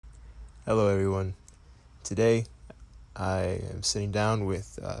Hello everyone. Today I am sitting down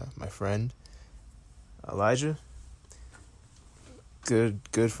with my friend Elijah.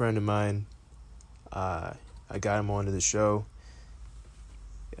 Good friend of mine. I got him onto the show.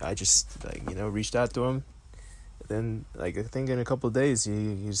 I just reached out to him. Then I think in a couple of days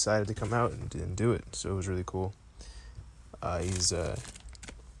he decided to come out and do it. So it was really cool. He's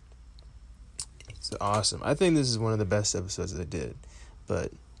awesome. I think this is one of the best episodes that I did.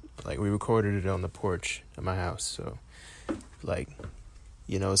 But we recorded it on the porch at my house, so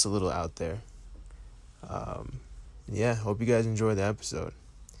it's a little out there. Hope you guys enjoy the episode.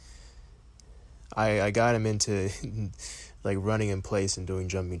 I got him into running in place and doing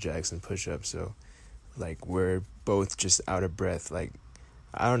jumping jacks and push-ups, so we're both just out of breath.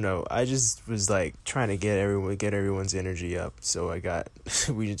 I don't know, I just was trying to get everyone's energy up, so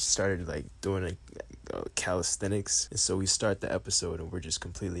we just started doing calisthenics. And so we start the episode and we're just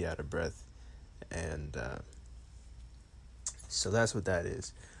completely out of breath, and so that's what that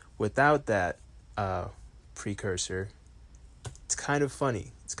is. Without that precursor, it's kind of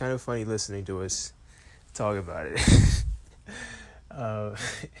funny listening to us talk about it.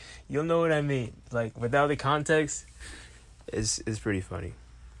 You'll know what I mean. Without the context, it's pretty funny.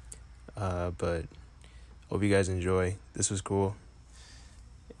 But hope you guys enjoy. This was cool.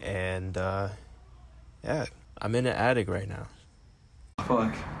 And yeah, I'm in an attic right now.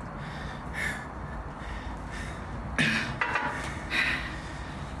 Fuck.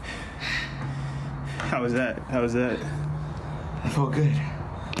 How was that? I felt good.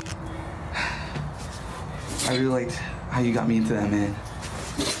 I really liked how you got me into that, man.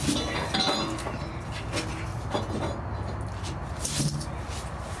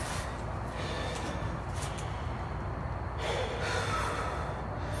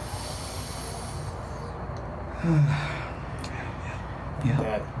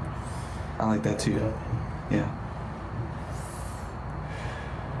 Yeah. I like that too. Yeah.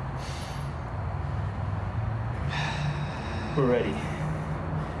 We're ready.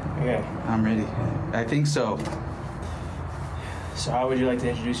 Okay. I'm ready. I think so. So how would you like to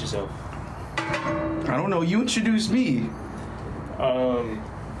introduce yourself? I don't know. You introduced me.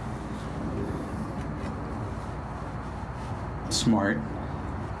 Smart.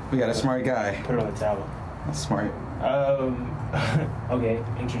 We got a smart guy. Put it on the towel. That's smart. Okay.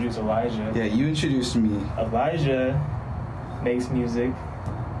 Introduce Elijah. Yeah, you introduced me. Elijah makes music.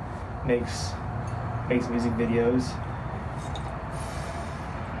 Makes music videos.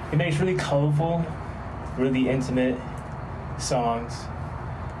 He makes really colorful, really intimate songs,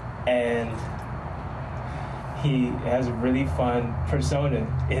 and he has a really fun persona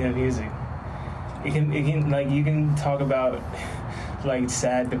in the music. You can talk about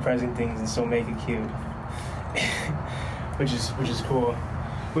sad, depressing things and still make it cute, which is cool.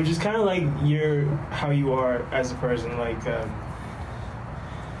 Which is kind of how you are as a person.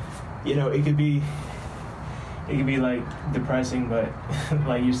 It could be depressing, but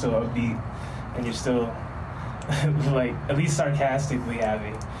you're still upbeat and you're still at least sarcastically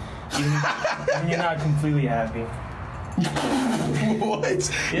happy. And you're not completely happy.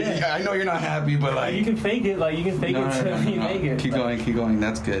 What? Yeah, I know you're not happy, but you can fake it. You can fake it till you make it. Keep going.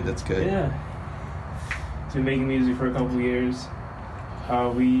 That's good. Yeah. So been making music for a couple of years.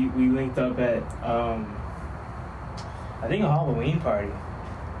 We linked up at I think a Halloween party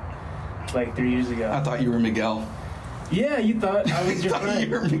 3 years ago. I thought you were Miguel. Yeah, you thought I was your friend. I thought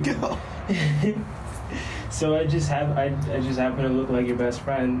you were Miguel. So I just happen to look like your best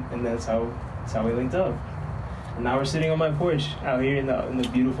friend, and that's how we linked up. And now we're sitting on my porch out here in the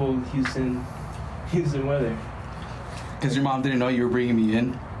beautiful Houston weather. Because your mom didn't know you were bringing me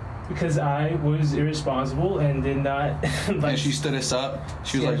in. Because I was irresponsible and did not. And she stood us up.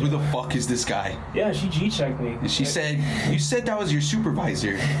 She was like, "Who the fuck is this guy?" Yeah, she G-checked me. And she said, "You said that was your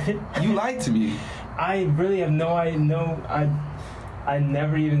supervisor. You lied to me." I really have I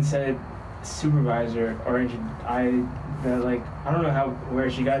never even said supervisor, or I don't know where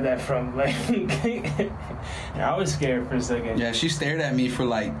she got that from. I was scared for a second. Yeah, she stared at me for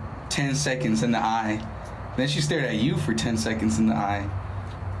 10 seconds in the eye. Then she stared at you for 10 seconds in the eye.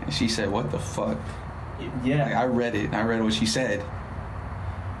 And she said, "What the fuck?" Yeah. I read it. I read what she said.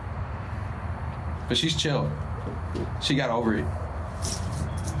 But she's chill. She got over it.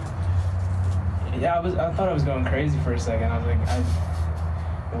 Yeah, I thought I was going crazy for a second. I was like,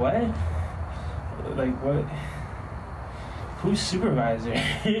 what? What? Who's supervisor?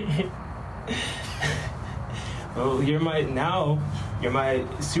 Well, you're my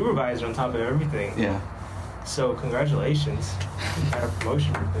supervisor on top of everything. Yeah. So congratulations. You got a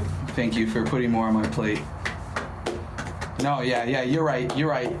promotion for good. Thank you for putting more on my plate. No, yeah, you're right. You're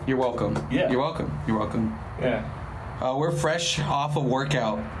welcome. Yeah. You're welcome. Yeah. We're fresh off a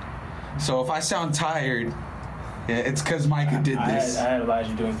workout. So if I sound tired, yeah, it's because Micah did this. I had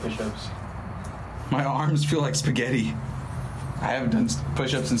Elijah doing push-ups. My arms feel like spaghetti. I haven't done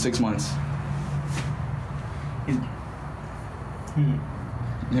push-ups in 6 months.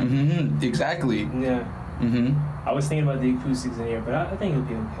 Exactly. Yeah. I was thinking about the acoustics in here, but I think it'll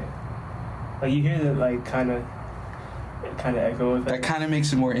be okay. Like you hear that, like kind of echo effect. That kind of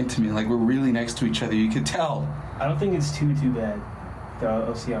makes it more intimate. Like we're really next to each other. You could tell. I don't think it's too bad.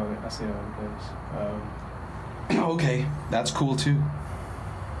 I'll see how it goes. Okay, that's cool too.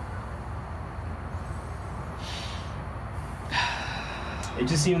 It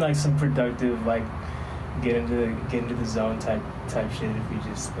just seemed like some productive, like get into the zone type shit if we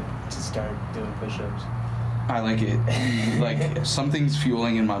just start doing push-ups. I like it. Like something's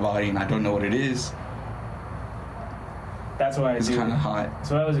fueling in my body and I don't know what it is. That's why it's kind of hot.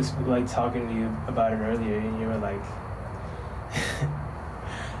 So I was just like talking to you about it earlier, and you were like,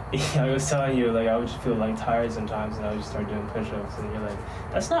 I was telling you like I would just feel like tired sometimes, and I would just start doing push-ups, and you're like,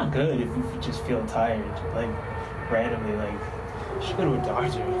 that's not good if you just feel tired, like randomly, like you should go to a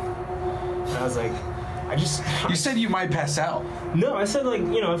doctor. And I was like, You said you might pass out. No, I said like,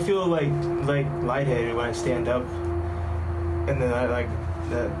 I feel like lightheaded when I stand up, and then I like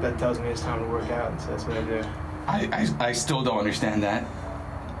that tells me it's time to work out, so that's what I do. I still don't understand that.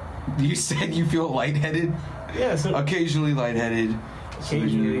 You said you feel lightheaded? Yeah, so occasionally lightheaded.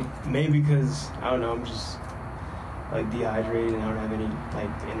 Occasionally, maybe because I don't know, I'm just like dehydrated and I don't have any like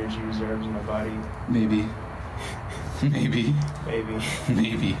energy reserves in my body. Maybe.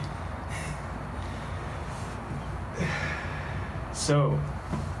 So.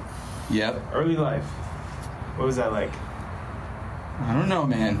 Yep. Early life. What was that like? I don't know,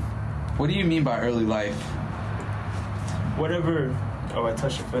 man. What do you mean by early life? Whatever. Oh, I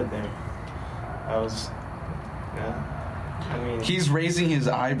touched your foot there. Yeah. I mean, he's raising his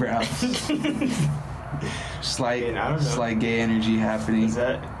eyebrows. Slight gay energy happening. Is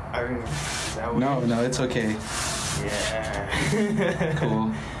that weird? No, it's okay. Yeah.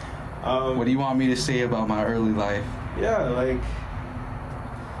 Cool. What do you want me to say about my early life? Yeah, like,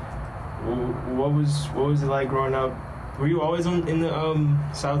 what was it like growing up? Were you always in the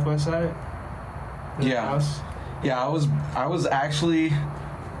southwest side? Yeah. House? Yeah, I was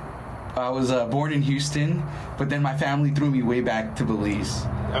born in Houston, but then my family threw me way back to Belize.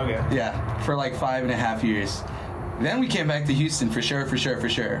 Okay. Yeah, for like 5.5 years. Then we came back to Houston for sure.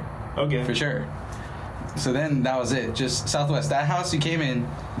 Okay. For sure. So then that was it. Just Southwest. That house you came in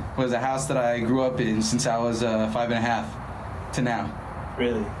was a house that I grew up in since I was 5.5 to now.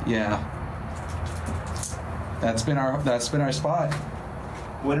 Really? Yeah. That's been our spot.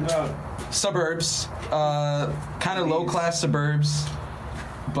 What about suburbs? Kind of low class suburbs,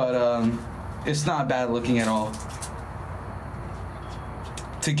 but it's not bad looking at all.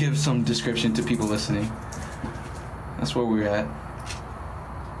 To give some description to people listening, that's where we're at.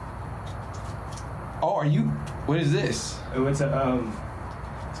 Oh, are you? What is this? It's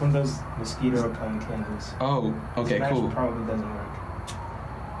one of those mosquito repellent candles. Oh, okay, so cool. Probably doesn't work.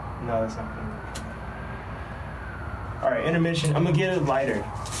 No, that's not gonna work. All right, intermission. I'm gonna get it lighter.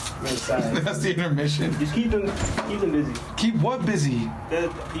 That's the intermission. Just keep them busy. Keep what busy? I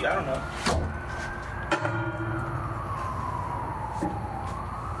don't know.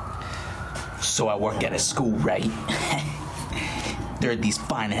 So I work at a school, right? There are these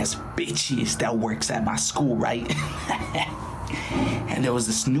fine-ass bitches that works at my school, right? And there was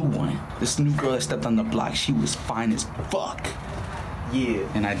this new girl that stepped on the block. She was fine as fuck. Yeah.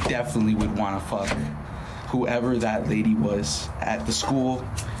 And I definitely would want to fuck her. Whoever that lady was at the school,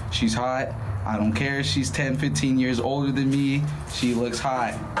 she's hot. I don't care if she's 10, 15 years older than me. She looks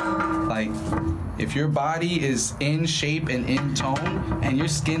hot. Like, if your body is in shape and in tone and your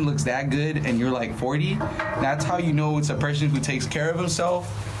skin looks that good and you're like 40, that's how you know it's a person who takes care of himself,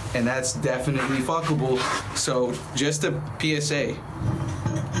 and that's definitely fuckable. So, just a PSA.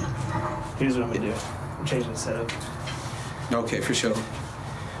 Here's what I'm gonna do. I'm changing the setup. Okay, for sure.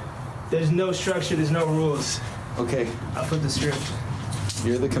 There's no structure, there's no rules. Okay. I'll put the script.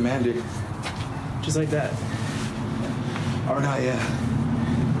 You're the commander. Just like that. Oh, no, yeah.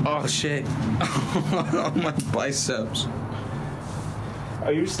 Oh, shit. My biceps.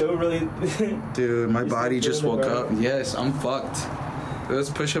 Are you still really... Dude, my body just woke up. Yes, I'm fucked. Those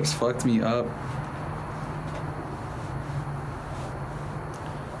push-ups fucked me up.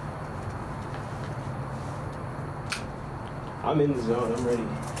 I'm in the zone. I'm ready.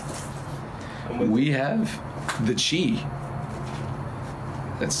 We have the chi.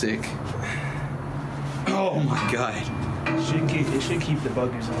 That's sick. Oh my god. It should keep the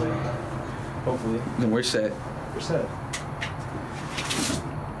buggers away. Hopefully. Then we're set. We're set.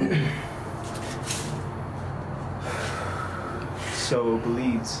 So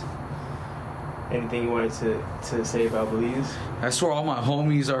Belize. Anything you wanted to say about Belize? That's where all my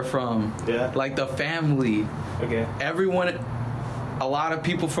homies are from. Yeah. Like the family. Okay. Everyone, a lot of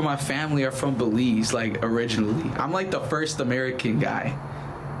people from my family are from Belize, like originally. I'm like the first American guy.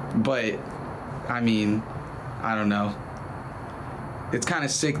 But, I mean, I don't know. It's kind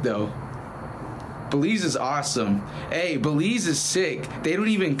of sick though. Belize is awesome. Hey, Belize is sick. They don't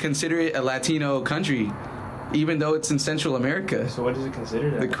even consider it a Latino country, even though it's in Central America. So what is it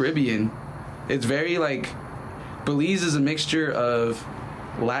considered? The Caribbean. It's very like, Belize is a mixture of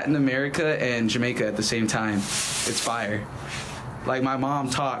Latin America and Jamaica at the same time. It's fire. Like my mom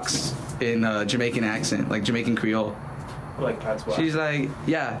talks in Jamaican accent, like Jamaican Creole. Like patois. She's like,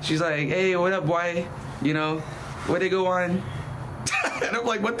 hey, what up, boy? You know, where they go on? And I'm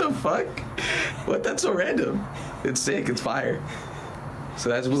like, what the fuck? What? That's so random. It's sick. It's fire. So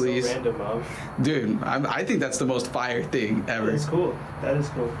that's Belize. So random, Mom. Dude, I think that's the most fire thing ever. That's cool. That is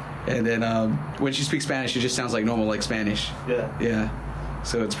cool. And then when she speaks Spanish, it just sounds like normal, like Spanish. Yeah. Yeah.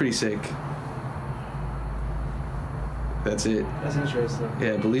 So it's pretty sick. That's it. That's interesting.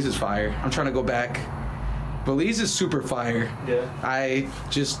 Yeah, Belize is fire. I'm trying to go back. Belize is super fire. Yeah. I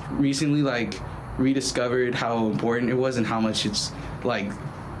just recently like rediscovered how important it was and how much it's like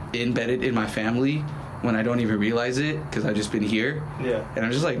embedded in my family when I don't even realize it because I've just been here. Yeah. And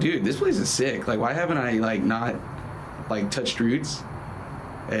I'm just like, dude, this place is sick. Like, why haven't I like not like touched roots?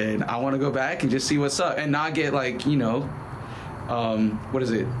 And I want to go back and just see what's up and not get like, you know, what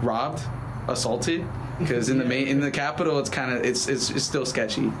is it? Robbed, assaulted? Because in the capital, it's kind of it's still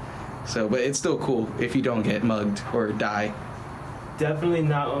sketchy. So, but it's still cool if you don't get mugged or die. Definitely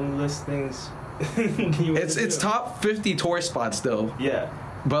not on the list things. It's top 50 tourist spots though. Yeah.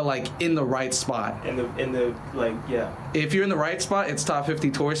 But like in the right spot. In the like yeah. If you're in the right spot, it's top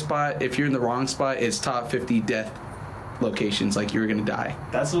 50 tourist spot. If you're in the wrong spot, it's top 50 death locations. Like you're gonna die.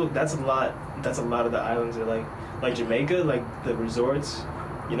 That's a lot. That's a lot of the islands are like Jamaica, like the resorts.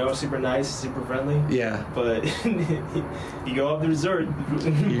 You know, super nice, super friendly. Yeah. But you go up the resort,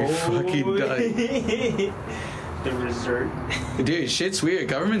 you're fucking done. The resort. Dude, shit's weird.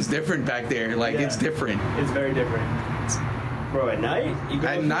 Government's different back there. Like, Yeah. it's different. It's very different. Bro, at night,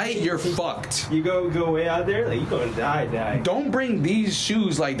 At night, you're fucked. You go way out there, like you gonna die. Don't bring these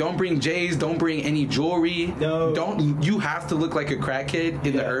shoes. Like, don't bring J's. Don't bring any jewelry. No. Don't. You have to look like a crackhead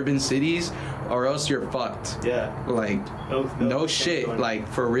in the Yeah. urban cities, or else you're fucked. Yeah. Like, no shit. Like,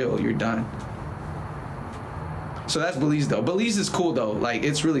 for real, you're done. So that's Belize, though. Belize is cool, though. Like,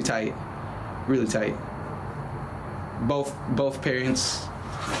 it's really tight. Really tight. Both parents,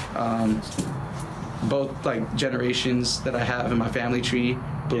 both like generations that I have in my family tree,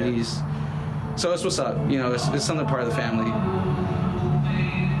 Belize. Yeah. So it's what's up. You know, it's something part of the family.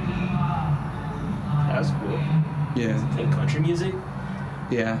 That's cool. Yeah. And country music.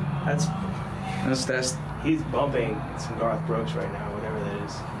 Yeah. That's he's bumping some Garth Brooks right now, whatever that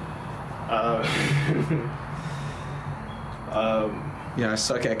is. Yeah, I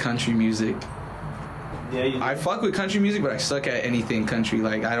suck at country music. Yeah, you do. I fuck with country music, but I suck at anything country.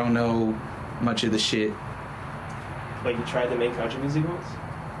 Like, I don't know much of the shit. Like, you tried to make country music once?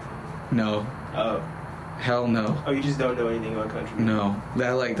 No. Oh. Hell no. Oh, you just don't know anything about country music? No.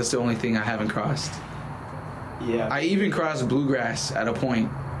 That's the only thing I haven't crossed. Yeah. I even crossed bluegrass at a point.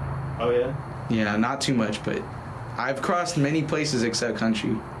 Oh, yeah? Yeah, not too much, but I've crossed many places except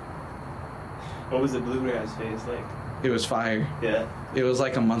country. What was the bluegrass phase like? It was fire. Yeah. It was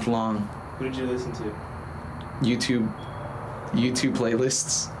like a month long. Who did you listen to? YouTube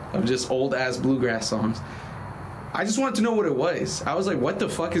playlists of just old ass bluegrass songs. I just wanted to know what it was. I was like, what the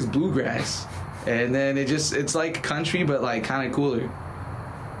fuck is bluegrass? And then it's like country, but like kind of cooler.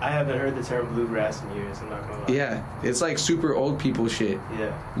 I haven't heard the term bluegrass in years, I'm not gonna lie. Yeah, it's like super old people shit.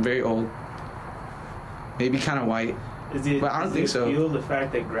 Yeah. Very old. Maybe kind of white. But I don't think so. Feel the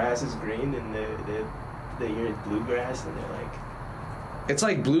fact that grass is green and that you're bluegrass and they're like... It's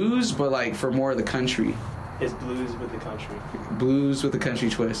like blues, but like for more of the country. It's blues with the country. Blues with a country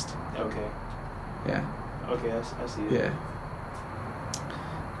twist. Okay. Yeah. Okay, I see it. Yeah.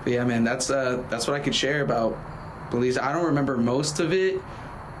 But yeah, man, that's what I could share about Belize. I don't remember most of it.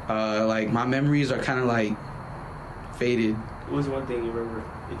 Like my memories are kind of like faded. What was one thing you remember?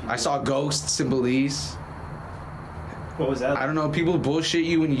 I saw ghosts in Belize. What was that? I don't know. People bullshit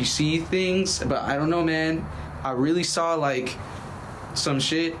you when you see things, but I don't know, man. I really saw like some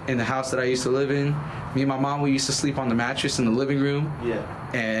shit in the house that I used to live in. Me and my mom, we used to sleep on the mattress in the living room. Yeah.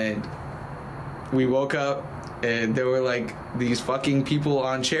 And we woke up and there were like these fucking people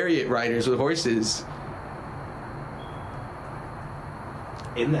on chariot riders with horses.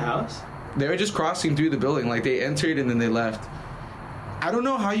 In the house? They were just crossing through the building. Like, they entered and then they left. I don't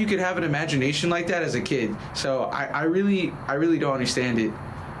know how you could have an imagination like that as a kid. So I really don't understand it.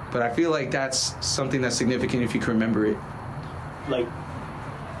 But I feel like that's something that's significant if you can remember it. Like,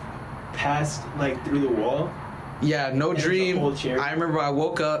 past, like, through the wall? Yeah, no And it's a dream. whole chariot? I remember I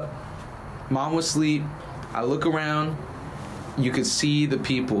woke up, mom was asleep, I look around, you could see the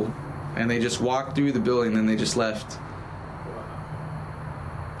people, and they just walked through the building, then they just left.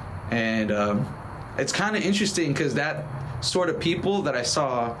 And it's kind of interesting because that sort of people that I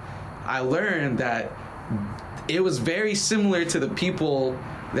saw, I learned that it was very similar to the people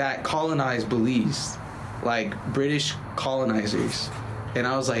that colonized Belize, like British colonizers. And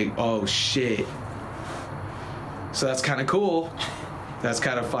I was like, oh shit. So that's kind of cool. That's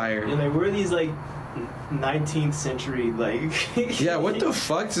kind of fire. And like, we're these like 19th century like. Yeah, what the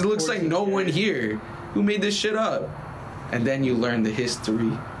fuck? It looks like no one here. Who made this shit up? And then you learn the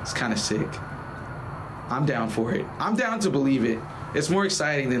history. It's kind of sick. I'm down for it. I'm down to believe it. It's more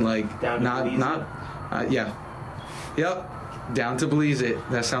exciting than like Down to not believe not. Yeah. Yep. Down to believe it.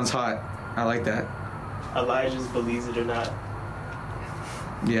 That sounds hot. I like that. Elijah's believes it or not.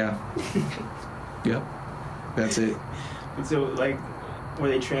 Yeah. Yep. That's it. So like, were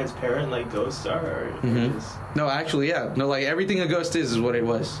they transparent like ghosts are, or Mhm. just No, actually, yeah. No, like everything a ghost is what it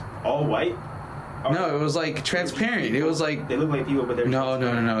was. all white? Or No, it was like transparent. It was like they look like people, but they're no.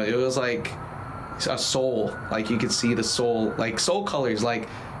 transparent. It was like a soul. Like you could see the soul, like soul colors, like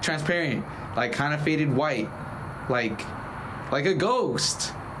transparent, like kind of faded white, like a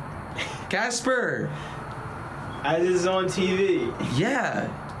ghost. Casper. As is on TV. Yeah.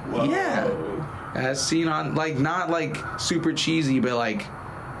 Whoa. Yeah. As seen on like not like super cheesy, but like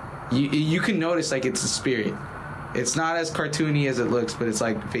you can notice like it's a spirit. It's not as cartoony as it looks, but it's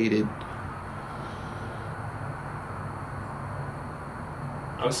like faded.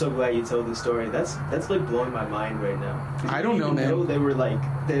 I'm so glad you told this story. That's like blowing my mind right now. 'Cause I you don't didn't know, even man. They were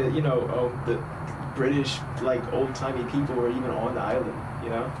like the the British like old timey people were even on the island. You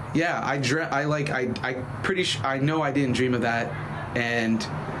know. Yeah, I pretty sure I know I didn't dream of that, and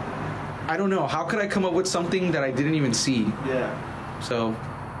I don't know how could I come up with something that I didn't even see. Yeah. So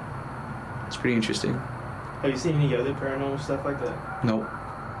it's pretty interesting. Have you seen any other paranormal stuff like that? Nope,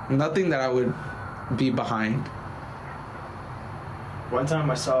 nothing that I would be behind. One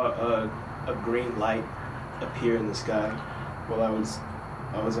time I saw a green light appear in the sky while I was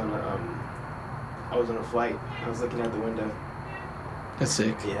on a flight. I was looking out the window. That's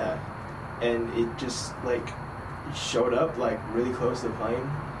sick. Yeah, and it just like showed up like really close to the plane,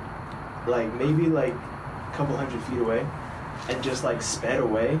 like maybe like a couple 100 feet away, and just like sped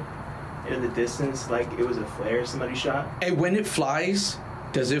away in the distance like it was a flare somebody shot. And when it flies,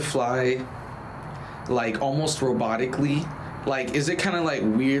 does it fly like almost robotically? Like, is it kind of like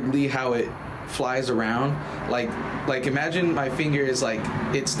weirdly how it flies around? Like imagine my finger is like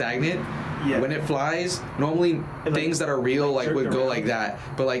it's stagnant. Yeah. When it flies, normally It, things that are real like would jerked go around. like that,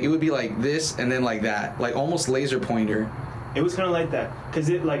 but like it would be like this and then like that, like almost laser pointer. It was kind of like that because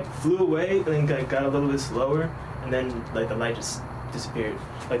it like flew away and then got a little bit slower, and then like the light just disappeared.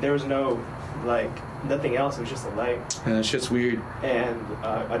 Like there was no like nothing else. It was just a light. And that shit's weird. And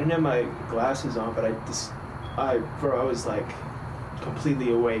I didn't have my glasses on, but I was like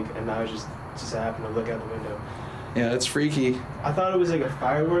completely awake, and I was just happened to look out the window. Yeah, that's freaky. I thought it was like a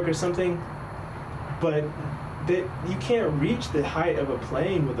firework or something, but you can't reach the height of a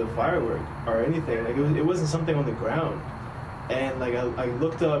plane with a firework or anything. Like it wasn't something on the ground, and like I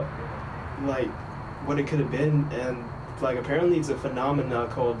looked up like what it could have been, and like apparently it's a phenomena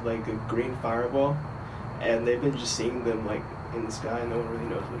called like a green fireball, and they've been just seeing them like in the sky, and no one really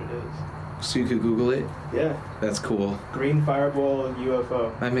knows what it is. So you could Google it. Yeah, That's cool. green fireball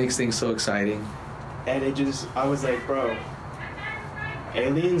UFO, That makes things so exciting. and I was like, bro,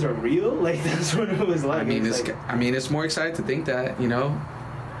 aliens are real? Like that's what it was like. I mean, It's it's more exciting to think that, you know.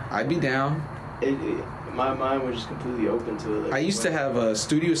 I'd be down. my mind was just completely open to it. Like, I used to have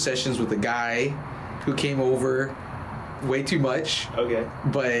studio sessions with a guy who came over way too much, Okay.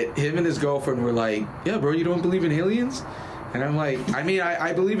 but him and his girlfriend were like, "Yeah, bro, you don't believe in aliens?" And I'm like, "I mean,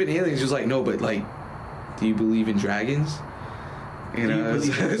 I believe in aliens." He was like, "No, but like, do you believe in dragons?" You Do you know,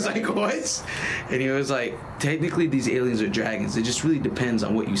 believe in I was like, "What?" And he was like, "Technically, these aliens are dragons. It just really depends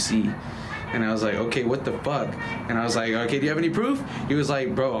on what you see." And I was like, "Okay, what the fuck?" And I was like, "Okay, do you have any proof?" He was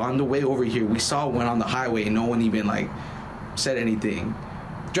like, "Bro, on the way over here, we saw one on the highway, and no one even like said anything."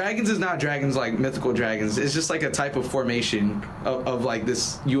 Dragons is not dragons like mythical dragons. It's just like a type of formation of like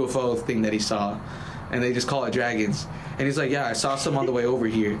this UFO thing that he saw. And they just call it dragons. And he's like, yeah, I saw some on the way over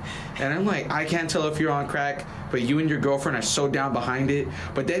here. And I'm like, I can't tell if you're on crack, but you and your girlfriend are so down behind it.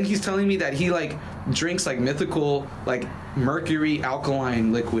 But then he's telling me that he like drinks like mythical, like mercury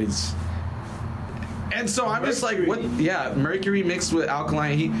alkaline liquids. And so I'm just like, what? Yeah, mercury mixed with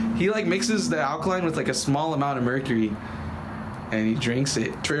alkaline. He like mixes the alkaline with like a small amount of mercury. And he drinks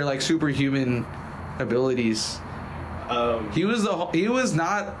it. For like superhuman abilities. He was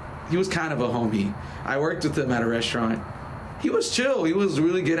kind of a homie. I worked with him at a restaurant. He was chill. He was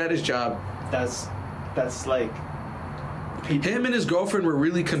really good at his job. That's like him and his girlfriend were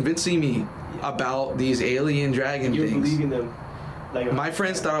really convincing me about these alien dragon you're things. believing them. Like my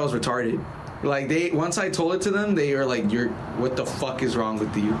friends thought I was retarded. Like once I told it to them, they were like, what the fuck is wrong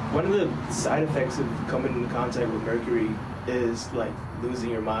with you? One of the side effects of coming into contact with mercury is like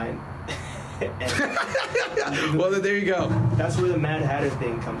losing your mind. Well, then there you go. That's where the Mad Hatter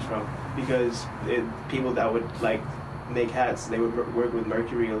thing comes from, because people that would like make hats, they would work with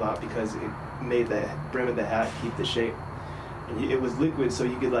mercury a lot because it made the brim of the hat keep the shape, and it was liquid, so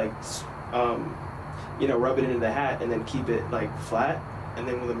you could like rub it into the hat and then keep it like flat, and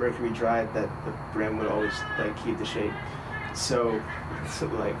then when the mercury dried, that the brim would always like keep the shape. So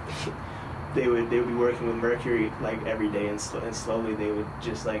like they would be working with mercury like every day, and slowly they would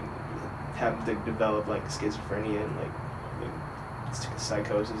just like have to develop like schizophrenia and like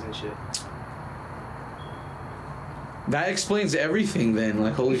psychosis and shit. That explains everything then.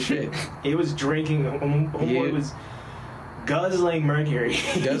 Like, holy shit. He was drinking. Homeboy was guzzling mercury.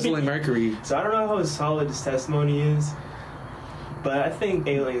 Guzzling mercury. So I don't know how solid his testimony is, but I think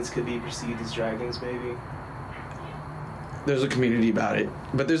aliens could be perceived as dragons, maybe. There's a community about it,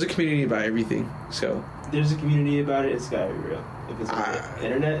 but there's a community about everything. So there's a community about it. It's gotta be real. If it's on the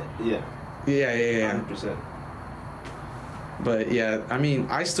internet, yeah. Yeah. 100%. But yeah, I mean,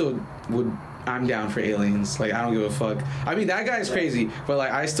 I'm down for aliens. Like, I don't give a fuck. I mean, that guy's crazy, but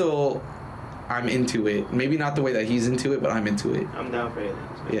like, I'm into it. Maybe not the way that he's into it, but I'm into it. I'm down for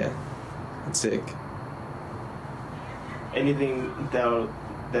aliens, man. Yeah. That's sick. Anything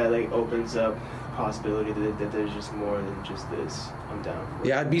that like opens up possibility that there's just more than just this, I'm down for it.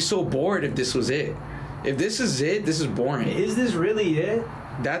 Yeah, I'd be so bored if this was it. If this is it, this is boring. Is this really it?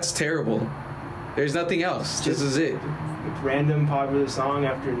 That's terrible. There's nothing else. This is it. Random popular song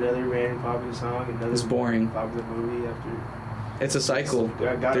after another random popular song, another it's boring. Popular movie after. It's a cycle.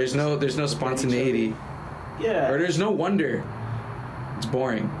 There's no spontaneity. Yeah. Or there's no wonder. It's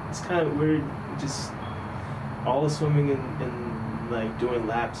boring. It's kind of weird, just all swimming and like doing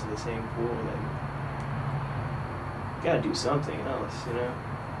laps in the same pool. Like, gotta do something else, you know.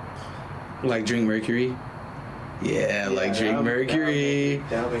 Like drink mercury. Yeah, like drink mercury.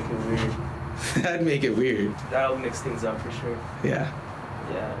 That'll make it weird. That'd make it weird. That'll mix things up for sure. Yeah.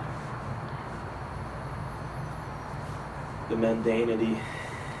 Yeah. The mundanity.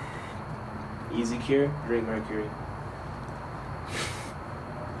 Easy cure, drink mercury.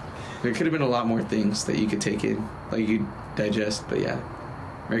 There could have been a lot more things that you could take in, like you could digest, but yeah,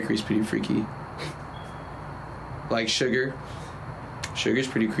 mercury's pretty freaky. Like sugar. Sugar's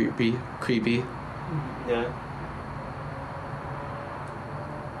pretty creepy. Yeah.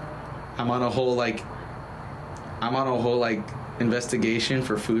 I'm on a whole investigation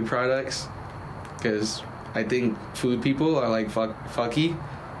for food products, because I think food people are like fucky.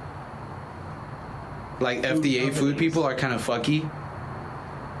 Like food FDA companies. Food people are kind of fucky.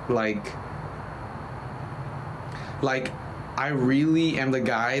 Like I really am the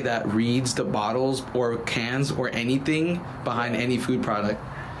guy that reads the bottles or cans or anything behind any food product.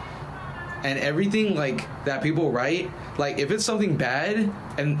 And everything like that people write, like if it's something bad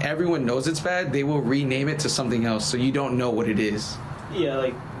and everyone knows it's bad, they will rename it to something else so you don't know what it is. Yeah,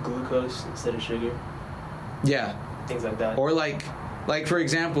 like glucose instead of sugar. Yeah. Things like that. Or like for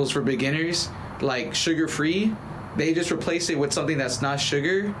examples for beginners, like sugar free, they just replace it with something that's not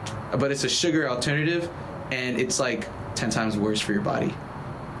sugar, but it's a sugar alternative, and it's like 10 times worse for your body.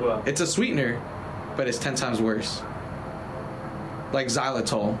 Wow. It's a sweetener, but it's 10 times worse. Like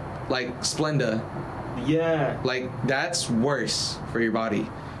xylitol, like Splenda. Yeah. Like that's worse for your body.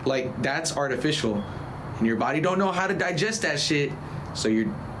 Like that's artificial, and your body don't know how to digest that shit. So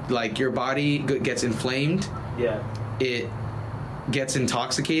your body gets inflamed. Yeah. It gets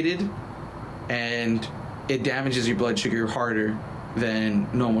intoxicated, and it damages your blood sugar harder than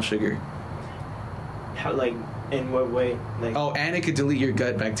normal sugar. How, like, in what way? Like, oh, and it could delete your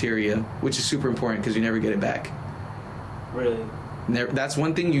gut bacteria, which is super important because you never get it back. Really? That's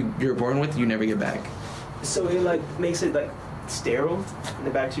one thing you're born with, you never get back. So it like makes it like sterile and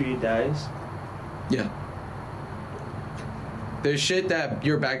the bacteria dies. Yeah. There's shit that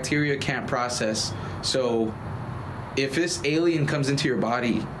your bacteria can't process. So if this alien comes into your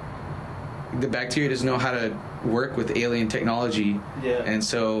body, the bacteria doesn't know how to work with alien technology. Yeah. And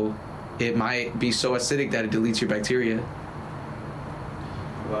so it might be so acidic that it deletes your bacteria.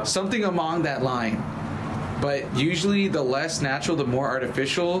 Wow. Something along that line. But usually the less natural, the more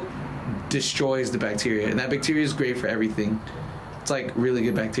artificial destroys the bacteria. And that bacteria is great for everything. It's like really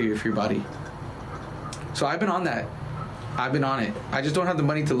good bacteria for your body. So I've been on that. I've been on it. I just don't have the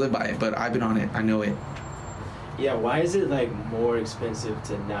money to live by it, but I've been on it. I know it. Yeah, why is it like more expensive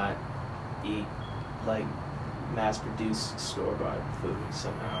to not eat like mass-produced store-bought food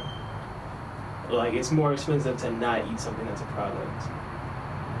somehow? Like it's more expensive to not eat something that's a product.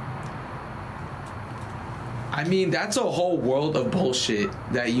 I mean, that's a whole world of bullshit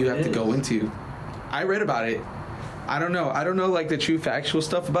that you have to go into. I read about it. I don't know like the true factual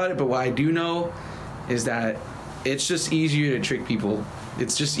stuff about it, but what I do know is that it's just easier to trick people.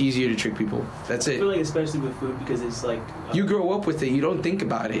 It's just easier to trick people. That's I it. feel like especially with food because it's like You grow up with it. You don't think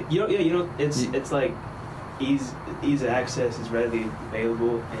about it. It's like ease of access is readily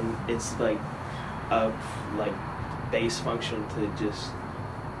available, and it's like a like base function to just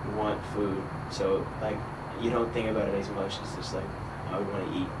want food. So like you don't think about it as much. It's just like I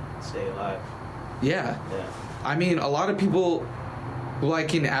want to eat, stay alive. Yeah. Yeah. I mean, a lot of people,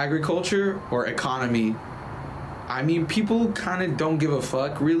 like in agriculture or economy, I mean, people kind of don't give a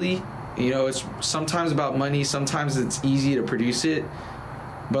fuck, really. You know, it's sometimes about money, sometimes it's easy to produce it.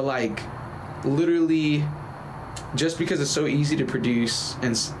 But, like, literally, just because it's so easy to produce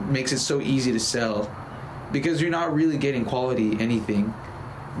and makes it so easy to sell, because you're not really getting quality anything.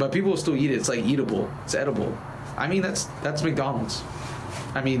 But people will still eat it. It's, like, eatable. It's edible. I mean, that's McDonald's.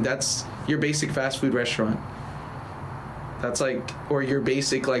 I mean, that's your basic fast food restaurant. That's like, or your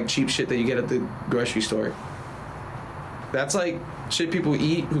basic like cheap shit that you get at the grocery store. That's like shit people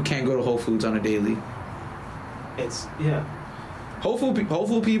eat who can't go to Whole Foods on a daily. It's yeah. Hopeful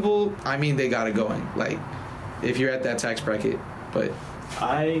people, I mean, they got it going. Like, if you're at that tax bracket, but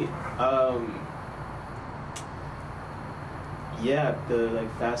yeah, the like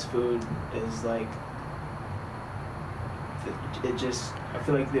fast food is like it just I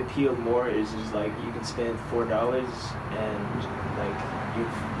feel like the appeal more is just like you can spend $4 and like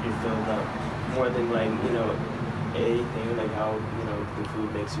you're filled up more than like anything like how the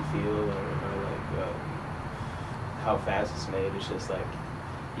food makes you feel or like how fast it's made. It's just like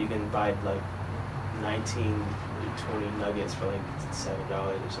you can buy like 19 20 nuggets for like $7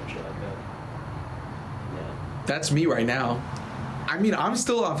 or some shit like that. Yeah, that's me right now. I mean, I'm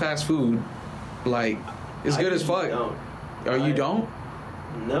still on fast food. Like, it's good as fuck. You don't?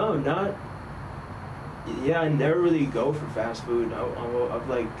 No, not. Yeah, I never really go for fast food. The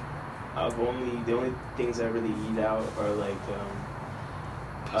only things I really eat out are like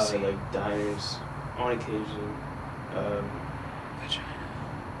like diners on occasion.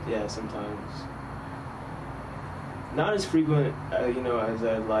 Yeah, sometimes. Not as frequent, as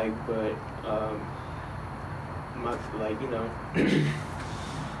I'd like, but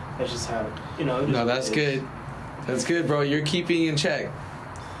that's just how No, that's good. That's good, bro. You're keeping in check.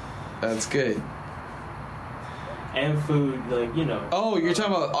 That's good. And food, Oh, you're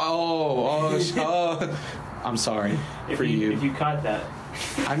talking about. Oh. I'm sorry for you. If you caught that.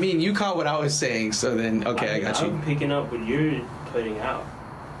 I mean, you caught what I was saying, so then okay, I got you. I'm picking up what you're putting out.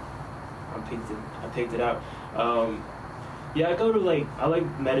 I picked it out. Yeah, I like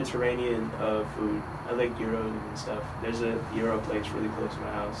Mediterranean food. I like gyros and stuff. There's a gyro place really close to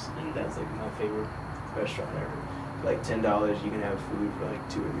my house, and that's like my favorite restaurant ever. For like $10, you can have food for like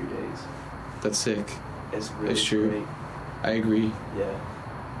 2 or 3 days. That's sick. It's really It's true. great. I agree. Yeah.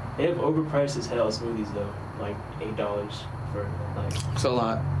 They have overpriced as hell smoothies though, like $8 for like It's a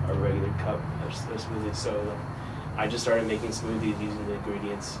lot. a regular cup of smoothies. So like, I just started making smoothies using the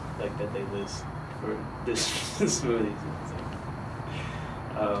ingredients like that they list for this smoothies. It's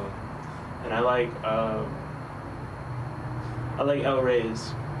like, and I like El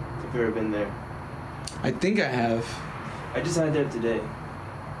Reyes. If you've ever been there, I think I have. I just had that today.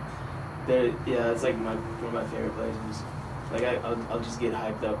 Yeah, it's like one of my favorite places. Like I'll just get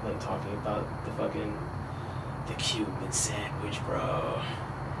hyped up like talking about the Cuban sandwich, bro.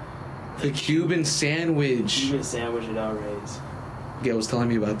 The Cuban sandwich. Cuban sandwich at El Reyes. Gail was telling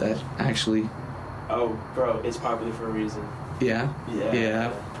me about that, actually. Oh, bro, it's popular for a reason. Yeah?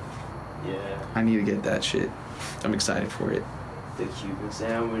 Yeah. I need to get that shit. I'm excited for it. The Cuban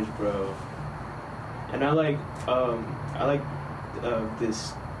sandwich, bro. And I like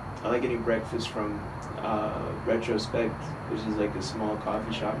this I like getting breakfast from Retrospect, which is like a small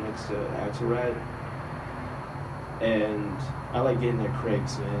coffee shop next to Axelrad. And I like getting their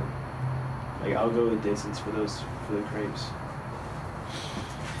crepes, man. Like, I'll go the distance for the crepes.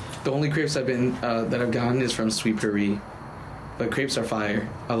 The only crepes I've been that I've gotten is from Sweet Paris, but crepes are fire.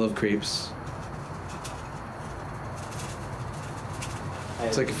 I love crepes.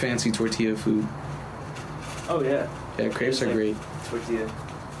 It's like a fancy tortilla food. Oh yeah. Yeah, crepes are like great. Tortilla.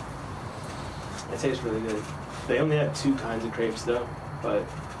 It tastes really good. They only have 2 kinds of crepes though, but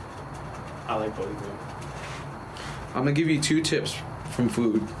I like both of them. I'm gonna give you 2 tips from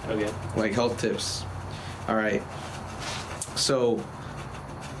food, Okay. like health tips. All right. So,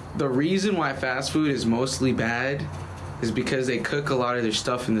 the reason why fast food is mostly bad is because they cook a lot of their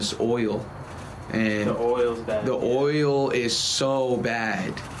stuff in this oil, and The oil's bad. the oil is so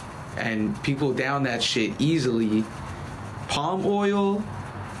bad, and people down that shit easily. Palm oil,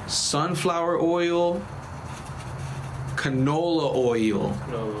 sunflower oil, canola oil.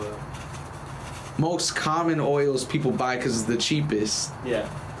 No, Most common oils people buy because it's the cheapest. yeah.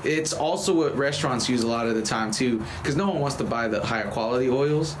 It's also what restaurants use a lot of the time too, because no one wants to buy the higher quality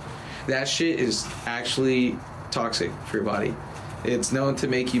oils. That shit is actually toxic for your body. It's known to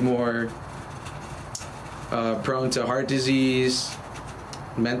make you more prone to heart disease,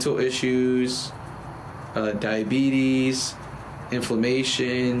 mental issues, diabetes,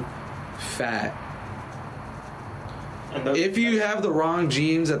 inflammation, fat. And those, If you have the wrong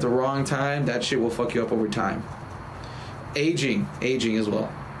genes at the wrong time, that shit will fuck you up over time. Aging as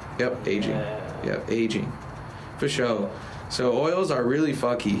well. Yep, aging. Yeah. Yep, aging. For sure. So oils are really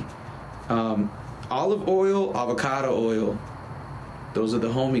fucky. Olive oil, avocado oil. Those are the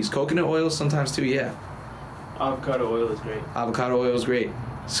homies. Coconut oil sometimes too, yeah. avocado oil is great. Avocado oil is great.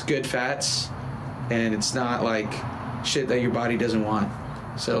 It's good fats, and it's not like shit that your body doesn't want.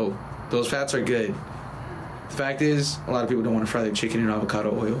 So those fats are good. The fact is, a lot of people don't want to fry their chicken in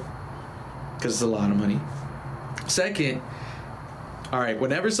avocado oil because it's a lot of money. Second, all right,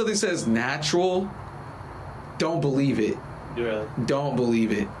 whenever something says natural, don't believe it. Really? Don't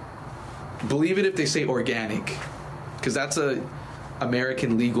believe it. Believe it if they say organic, because that's a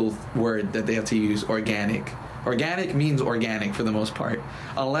American legal word that they have to use. Organic. Organic means organic for the most part,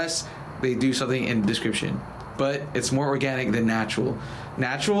 unless they do something in the description. But it's more organic than natural.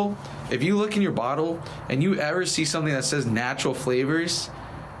 Natural, if you look in your bottle and you ever see something that says natural flavors,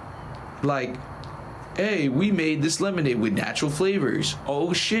 like, hey, we made this lemonade with natural flavors.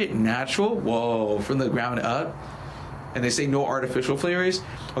 Oh shit, natural? Whoa, from the ground up? And they say no artificial flavors?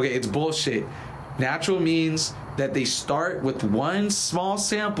 Okay, it's bullshit. Natural means that they start with one small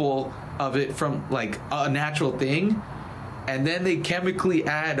sample of it from like a natural thing, and then they chemically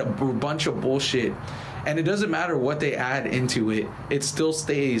add a bunch of bullshit. And it doesn't matter what they add into it, it still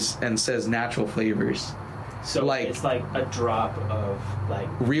stays and says natural flavors. So Like- it's like a drop of like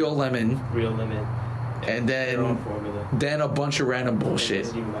Real lemon, real lemon. and Their own then formula. a bunch of random It bullshit.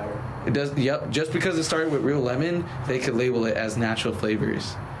 doesn't even matter. It does. Yep. Just because it started with real lemon, they could label it as natural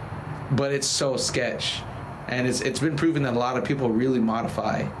flavors. But it's so sketch, and it's been proven that a lot of people really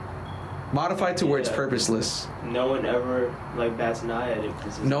modify to where it's Yeah. purposeless. No one ever like bats an eye at it. 'Cause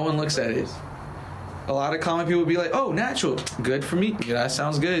it's No one looks at it. A lot of common people would be like, "Oh, natural, good for me. Yeah, that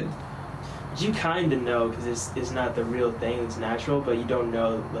sounds good." You kind of know because it's not the real thing. It's natural, but you don't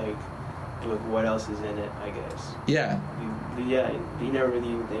know like what else is in it. I guess. Yeah. You never really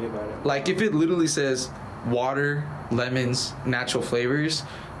even think about it. Like if it literally says water, lemons, natural flavors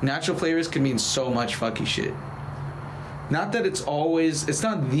can mean so much fucky shit. Not that it's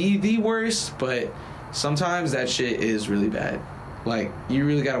not the worst, but sometimes that shit is really bad. Like you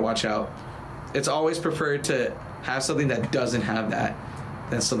really gotta watch out. It's always preferred to have something that doesn't have that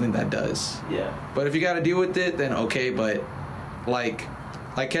than something that does. Yeah. But if you gotta deal with it, then okay, but like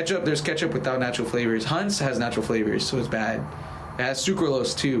ketchup, there's ketchup without natural flavors. Hunt's has natural flavors, so it's bad. It has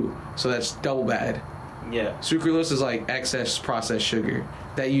sucralose too, so that's double bad. Yeah. Sucralose is like excess processed sugar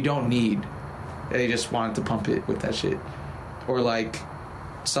that you don't need. They just wanted to pump it with that shit. Or like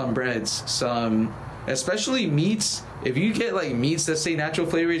some breads, especially meats. If you get like meats that say natural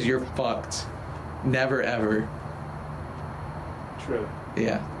flavors, you're fucked. Never ever. True.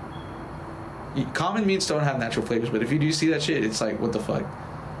 Yeah. Common meats don't have natural flavors, but if you do see that shit, it's like, what the fuck?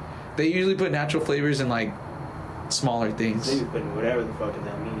 They usually put natural flavors in like smaller things. They be putting whatever the fuck in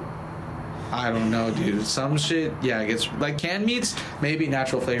that meat. I don't know, dude. Some shit, yeah, it gets like canned meats, maybe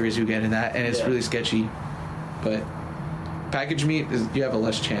natural flavors you get in that, and it's Yeah. really sketchy. But packaged meat, you have a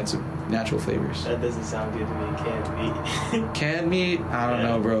less chance of natural flavors. That doesn't sound good to me. Canned meat. Canned meat, I don't Yeah.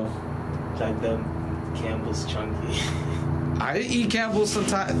 know, bro. Like them Campbell's Chunky. I eat Campbell's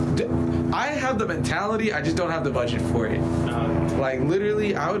sometimes. I have the mentality, I just don't have the budget for it. Like,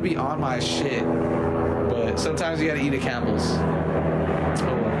 literally, I would be on my shit. But sometimes you gotta eat at Campbell's. Oh,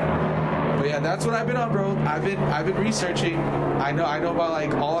 well. But yeah, that's what I've been on, bro. I've been researching. I know about,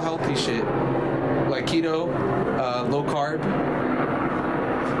 like, all healthy shit. Like keto, low carb.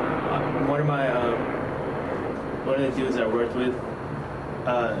 One of the dudes I worked with,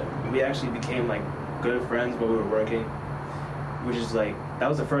 we actually became like good friends while we were working, which is like that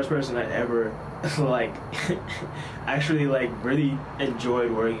was the first person I ever like actually like really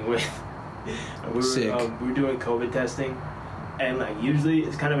enjoyed working with. We were doing COVID testing, and like usually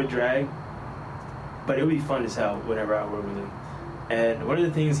it's kind of a drag, but it would be fun as hell whenever I work with him. And one of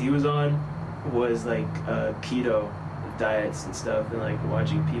the things he was on was like keto diets and stuff, and like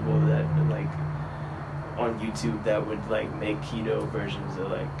watching people that like on YouTube that would like make keto versions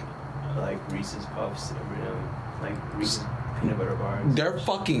of like Reese's Puffs every now, like Reese's peanut butter bars. They're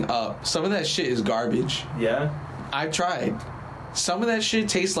fucking up. Some of that shit is garbage. Yeah, I tried. Some of that shit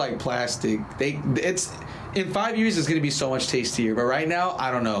tastes like plastic. It's in 5 years it's gonna be so much tastier, but right now I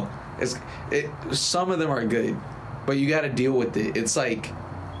don't know. Some of them are good, but you got to deal with it. It's like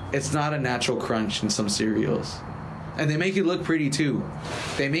it's not a natural crunch in some cereals. And they make it look pretty too.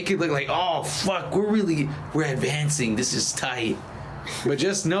 They make it look like, oh fuck, we're advancing. This is tight. But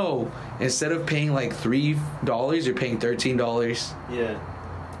just know, instead of paying like $3, you're paying $13. Yeah.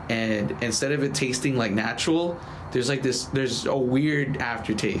 And instead of it tasting like natural, there's a weird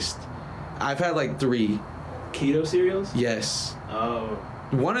aftertaste. I've had like 3 keto cereals. Yes. Oh.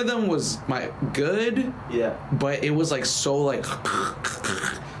 One of them was good. Yeah. But it was like so like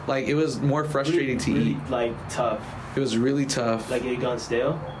like it was more frustrating to really, eat. Like tough. It was really tough. Like it had gone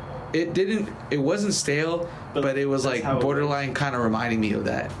stale? It wasn't stale, but it was like borderline kind of reminding me of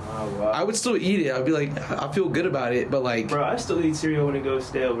that. Oh, wow. I would still eat it. I'd be like, I feel good about it, but like... Bro, I still eat cereal when it goes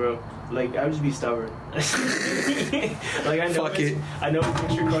stale, bro. Like, I would just be stubborn. Like, I know I know it's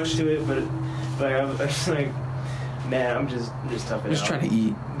extra crunch to it, but like, I'm just like, man, I'm just tough it out. I'm just trying to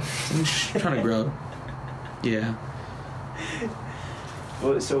eat. I'm just trying to grow. Yeah.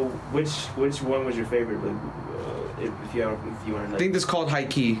 Well, so which one was your favorite? Like, if you want to, like, I think this is called High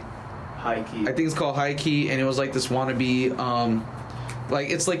Key. High Key. I think it's called High Key, and it was like this wannabe, like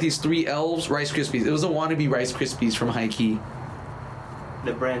it's like these 3 elves Rice Krispies. It was a wannabe Rice Krispies from High Key.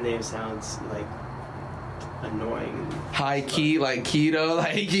 The brand name sounds like annoying. High Key, like keto,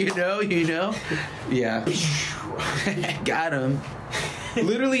 like you know. Yeah. Got him.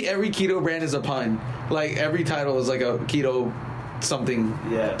 Literally every keto brand is a pun. Like every title is like a keto something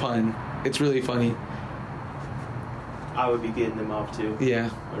pun. It's really funny. I would be getting them off too. Yeah.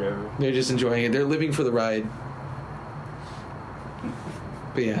 Whatever. They're just enjoying it. They're living for the ride.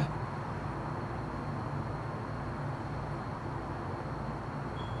 But yeah.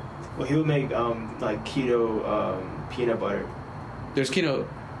 Well, he would make like keto peanut butter. There's keto.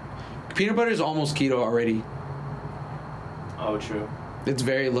 Peanut butter is almost keto already. Oh, true. It's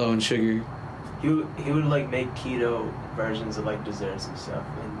very low in sugar. He would like make keto versions of like desserts and stuff,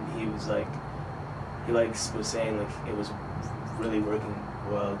 and he was saying like it was really working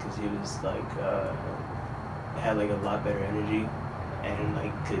well because he was like had like a lot better energy and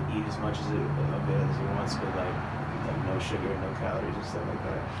like could eat as much of it as he wants, but like no sugar, no calories and stuff like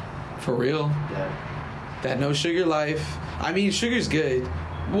that. For real? Yeah. That no sugar life. I mean, sugar's good.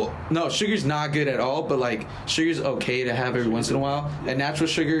 Well, no, sugar's not good at all, but like sugar's okay to have every once in a while. And natural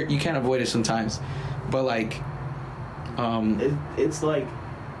sugar, you can't avoid it sometimes. But like it's like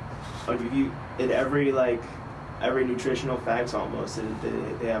in every nutritional facts almost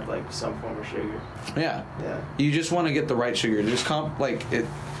they have like some form of sugar. Yeah. You just want to get the right sugar. There's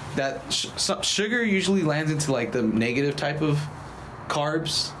sugar usually lands into like the negative type of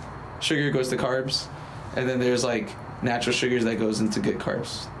carbs. Sugar goes to carbs, and then there's like natural sugars that goes into good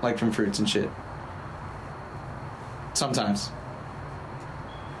carbs, like from fruits and shit. Sometimes.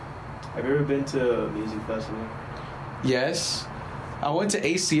 Have you ever been to a music festival? Yes. I went to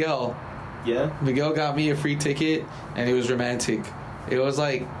ACL. Yeah? Miguel got me a free ticket, and it was romantic. It was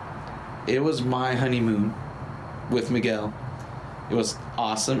my honeymoon with Miguel. It was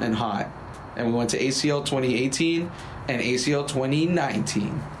awesome and hot. And we went to ACL 2018 and ACL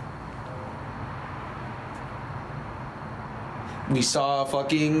 2019. We saw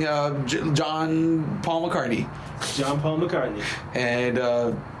fucking John Paul McCartney. John Paul McCartney. And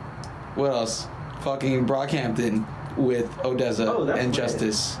what else? Fucking Brockhampton with Odessa and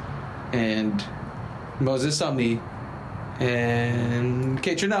Justice. And Moses Sumney. And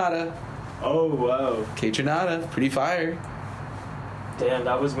Kate Trinata. Oh, wow. Kate Trinata. Pretty fire. Damn,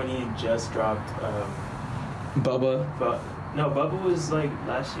 that was when he just dropped Bubba. No, Bubba was like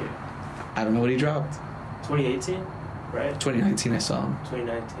last year. I don't know what he dropped. 2018, right? 2019 I saw him.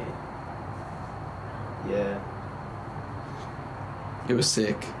 2019. Yeah. It was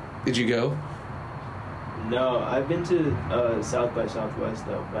sick. Did you go? No, I've been to South by Southwest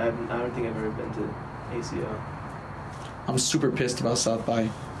though, but I don't think I've ever been to ACO. I'm super pissed about South by.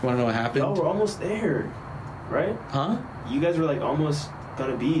 You wanna know what happened? Oh, we're almost there, right? Huh? You guys were like almost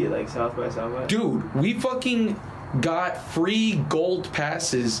gonna be like South by Southwest. Dude, we fucking got free gold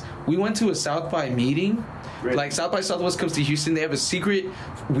passes. We went to a South by meeting. Really? Like South by Southwest comes to Houston. They have a secret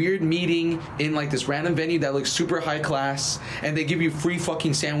weird meeting in like this random venue that looks super high class, and they give you free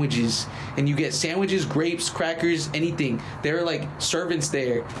fucking sandwiches. And you get sandwiches, grapes, crackers, anything. There were like servants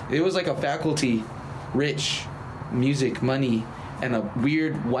there. It was like a faculty, rich, music, money, and a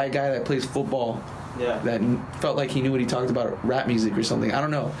weird white guy that plays football. Yeah. That felt like he knew what he talked about, rap music or something. I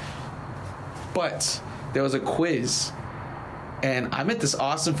don't know. But there was a quiz, and I met this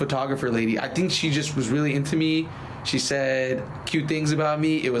awesome photographer lady. I think she just was really into me. She said cute things about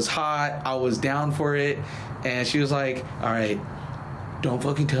me. It was hot. I was down for it. And she was like, all right, don't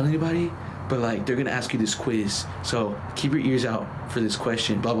fucking tell anybody, but like they're gonna ask you this quiz, so keep your ears out for this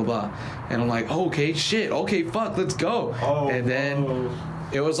question, blah blah blah. And I'm like, oh, okay, shit, okay, fuck, let's go. And then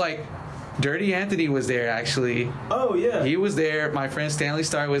it was like Dirty Anthony was there actually. Oh yeah. He was there. My friend Stanley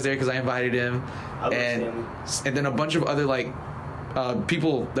Starr was there because I invited him. I love and Stanley. and then a bunch of other like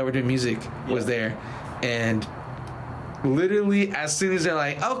people that were doing music was there. And literally as soon as they're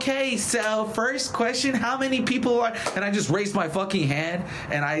like, okay, so first question, how many people are, and I just raised my fucking hand,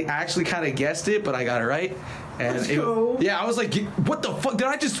 and I actually kind of guessed it, but I got it right. And Let's go. Yeah, I was like, what the fuck, did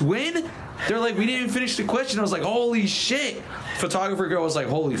I just win? They're like, we didn't even finish the question. I was like, holy shit. Photographer girl was like,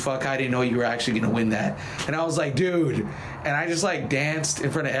 holy fuck, I didn't know you were actually gonna win that. And I was like, dude. And I just like danced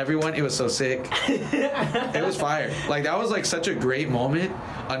in front of everyone. It was so sick. It was fire. Like that was like such a great moment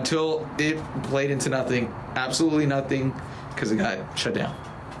until it played into nothing. Absolutely nothing, because it got shut down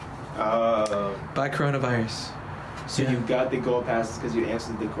by coronavirus. So you got the gold passes because you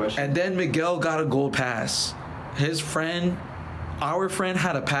answered the question. And then Miguel got a gold pass. His friend, our friend,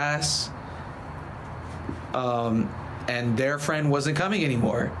 had a pass. And their friend wasn't coming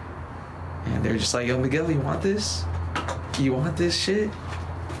anymore. And they're just like, yo, Miguel, you want this? You want this shit?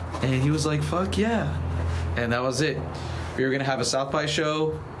 And he was like, fuck yeah. And that was it. We were gonna have a South by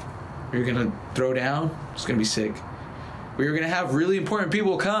show. We were gonna throw down. It's gonna be sick. We were gonna have really important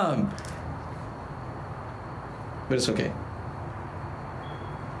people come. But it's okay.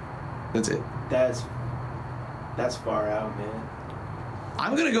 That's it. That's far out, man.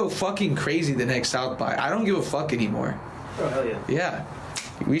 I'm gonna go fucking crazy the next South by. I don't give a fuck anymore. Oh hell yeah. Yeah.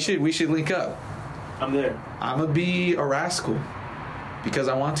 We should link up. I'm there. I'm gonna be a rascal because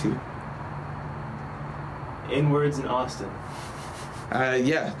I want to. Inwards in Austin.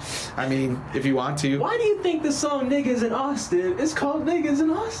 Yeah. I mean, if you want to. Why do you think the song Niggas in Austin is called Niggas in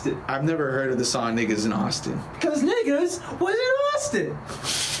Austin? I've never heard of the song Niggas in Austin. Because niggas was in Austin.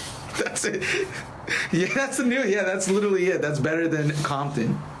 That's it. Yeah, that's the new. Yeah, that's literally it. That's better than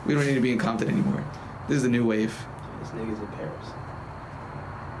Compton. We don't need to be in Compton anymore. This is the new wave. This niggas in Paris.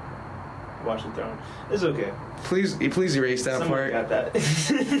 Watch the Throne. It's okay. Please erase that Someone part. got that.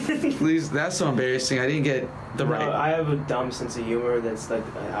 Please, that's so embarrassing. I didn't get the No, right. I have a dumb sense of humor that's like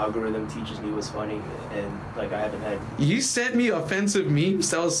an algorithm teaches me what's funny, and like I haven't had. You sent me offensive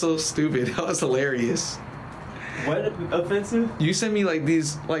memes. That was so stupid. That was hilarious. What offensive? You sent me like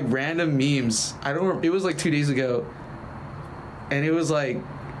these like random memes. I don't. It was like 2 days ago, and it was like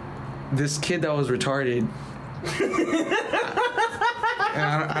this kid that was retarded.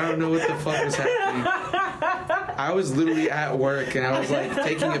 And I don't know what the fuck was happening. I was literally at work and I was like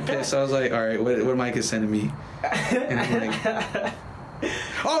taking a piss. I was like, all right, what Mike is sending me? And I'm like,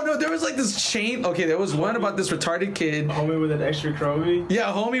 oh no, there was like this chain. Okay, there was one about this retarded kid. Homie with an extra Crovy.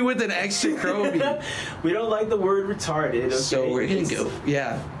 Yeah, homie with an extra Kroby. We don't like the word retarded. Okay? So we're gonna go.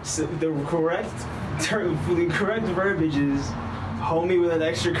 Yeah. So the correct verbiage is homie with an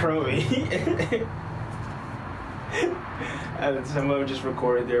extra Crovy. And someone just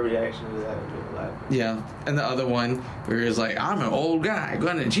recorded their reaction to that and they were laughing. Yeah, and the other one where it's like, I'm an old guy,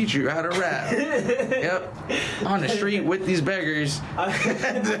 gonna teach you how to rap. Yep, on the street with these beggars.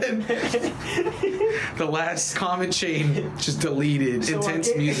 And then the last comment chain just deleted. Intense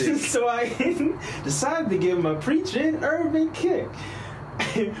music. So I decided to give my preaching urban kick.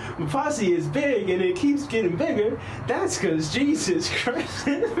 My posse is big and it keeps getting bigger. That's because Jesus Christ.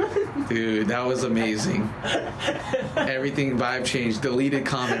 Dude, that was amazing. Everything vibe changed. Deleted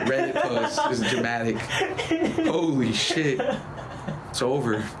comment, Reddit post. It was dramatic. Holy shit. It's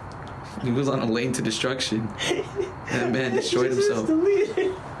over. He was on a lane to destruction. That man destroyed Just himself.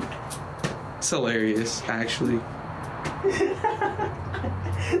 deleted. It's hilarious, actually.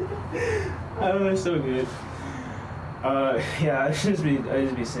 Oh, that's so good. Yeah, I just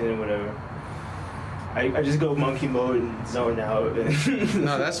be saying whatever. I just go monkey mode and zone out.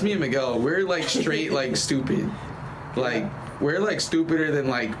 No, that's me and Miguel. We're like straight like stupid. Like we're like stupider than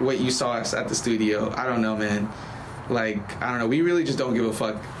like what you saw us at the studio. I don't know, man. Like I don't know. We really just don't give a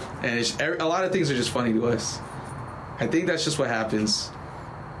fuck, and a lot of things are just funny to us. I think that's just what happens.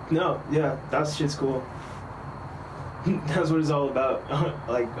 No, yeah, that shit's cool. That's what it's all about.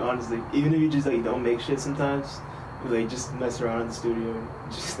 Like honestly, even if you just like don't make shit sometimes, like just mess around in the studio and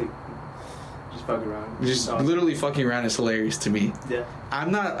just like just fuck around. Just It's awesome. literally fucking around is hilarious to me. Yeah.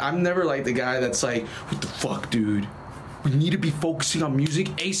 I'm never like the guy that's like, what the fuck, dude? We need to be focusing on music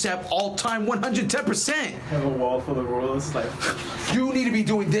ASAP all time 110%. Have a wall full of rules like. You need to be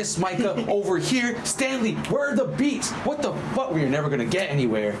doing this, Micah, over here. Stanley, where are the beats? What the fuck? We're never gonna get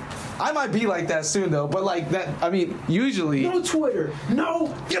anywhere. I might be like that soon though, but like that, I mean, usually. No Twitter.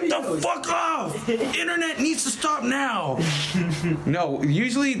 No. Get the fuck off! Internet needs to stop now. No,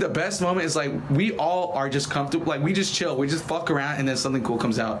 usually the best moment is like we all are just comfortable, like we just chill, we just fuck around, and then something cool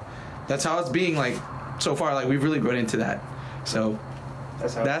comes out. That's how it's being like so far. Like we've really run into that. So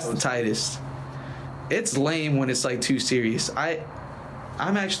that's the tightest. It's lame when it's like too serious.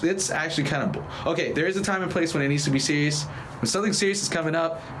 It's actually kind of okay. There is a time and place when it needs to be serious. When something serious is coming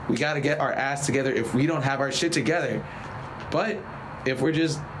up, we got to get our ass together if we don't have our shit together. But if we're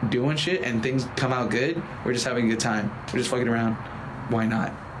just doing shit and things come out good, we're just having a good time. We're just fucking around. Why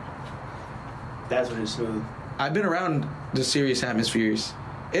not? That's when it's smooth. I've been around the serious atmospheres.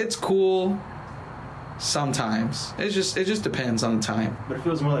 It's cool sometimes. It just depends on the time. But it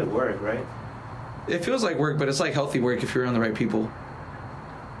feels more like work, right? It feels like work, but it's like healthy work if you're around the right people.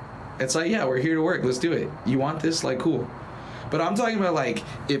 It's like, yeah, we're here to work. Let's do it. You want this? Like, cool. But I'm talking about, like,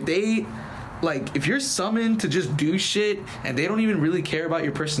 if you're summoned to just do shit and they don't even really care about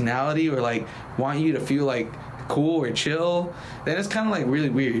your personality or, like, want you to feel, like, cool or chill, then it's kind of, like, really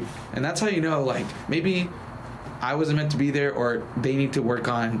weird. And that's how you know, like, maybe I wasn't meant to be there or they need to work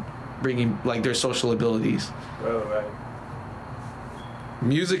on bringing, like, their social abilities. Oh, right.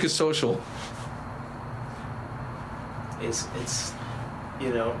 Music is social. It's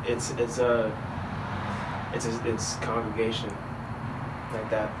you know, it's congregation like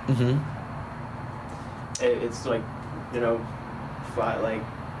that. Mm-hmm. It's like, you know, like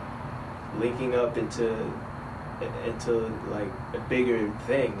linking up into like a bigger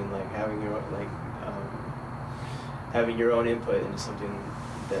thing and like having your own, like having your own input into something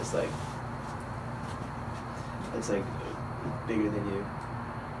that's like bigger than you.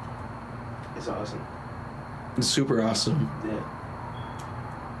 It's awesome. It's super awesome. Yeah.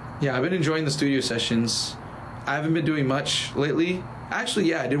 Yeah, I've been enjoying the studio sessions. I haven't been doing much lately. Actually,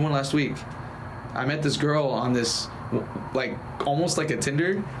 yeah, I did one last week. I met this girl on this, like, almost like a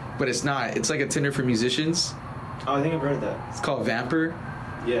Tinder, but it's not. It's like a Tinder for musicians. Oh, I think I've heard of that. It's called Vamper,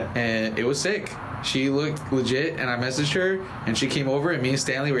 Yeah. and it was sick. She looked legit, and I messaged her, and she came over, and me and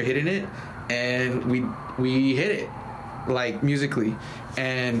Stanley were hitting it, and we hit it, like, musically,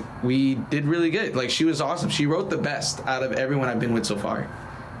 and we did really good. Like, she was awesome. She wrote the best out of everyone I've been with so far.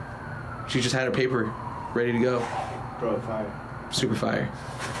 She just had her paper ready to go. Bro, fire. Super fire.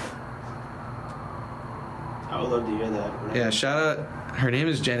 I would love to hear that. Yeah, shout out. Her name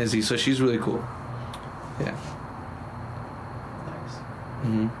is Genesee, so she's really cool. Yeah. Nice.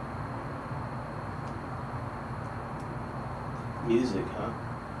 Mm-hmm. Music, huh?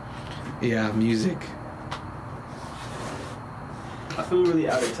 Yeah, music. I feel really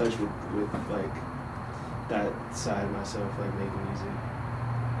out of touch with like that side of myself, like making music.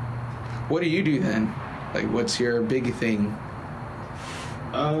 What do you do then? Like, what's your big thing?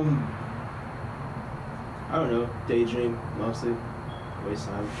 I don't know. Daydream mostly. Waste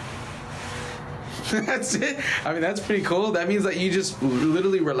time. That's it. I mean, that's pretty cool. That means that you just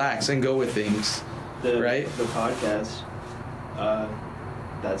literally relax and go with things. Right? The podcast.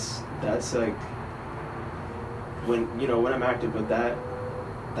 That's like when I'm active with that.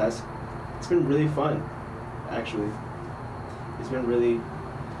 It's been really fun, actually. It's been really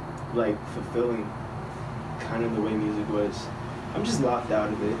like fulfilling, kind of the way music was. I'm just locked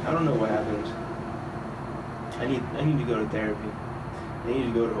out of it. I don't know what happened. I need to go to therapy. I need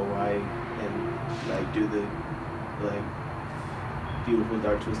to go to Hawaii and like do the like beautiful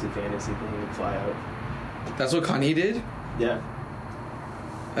dark twisted fantasy thing and fly out. That's what Kanye did? Yeah.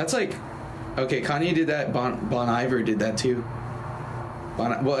 That's like, okay, Kanye did that. Bon Iver did that too.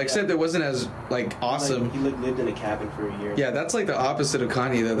 Well, except it wasn't as like awesome. Like, he lived in a cabin for a year. Yeah, that's like the opposite of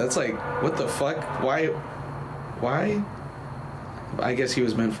Kanye though. That's like, what the fuck? Why Why? I guess he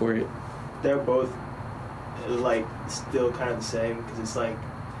was meant for it. They're both like still kind of the same because it's like,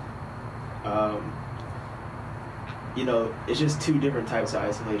 you know, it's just two different types of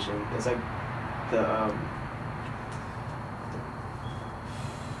isolation. It's like the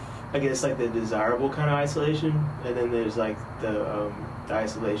I guess like the desirable kind of isolation, and then there's like the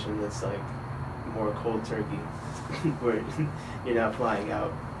isolation that's like more cold turkey, where you're not flying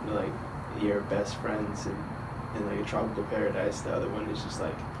out like your best friends in like a tropical paradise. The other one is just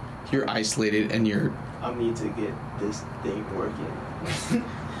like You're isolated and you're... I need to get this thing working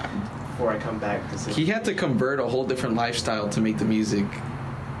before I come back to sing. He had to convert a whole different lifestyle to make the music.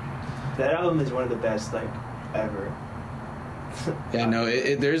 That album is one of the best like ever. Yeah, no,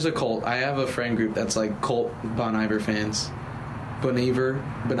 there's a cult. I have a friend group that's like cult Bon Iver fans. Bon Iver?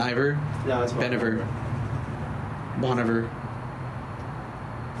 No, it's Bon Iver. Bon Iver.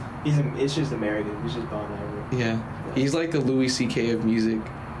 It's just American. It's just Bon Iver. Yeah. He's like the Louis C.K. of music.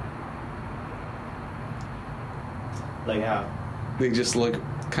 Like how? They just look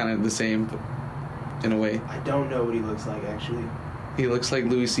kind of the same in a way. I don't know what he looks like actually. He looks like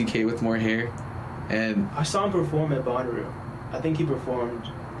Louis C.K. with more hair. And I saw him perform at Bonnaroo. I think he performed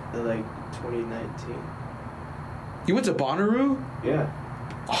in like 2019. you went to Bonnaroo? Yeah.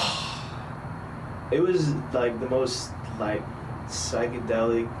 It was like the most like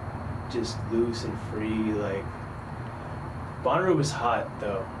psychedelic, just loose and free. Like Bonnaroo was hot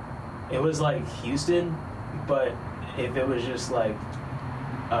though. It was like Houston, but if it was just like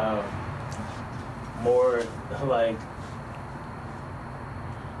more like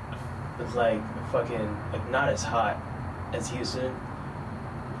fucking like not as hot as Houston,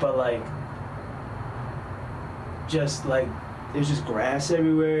 but like just like there's just grass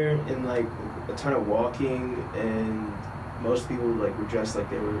everywhere and like a ton of walking, and most people like were dressed like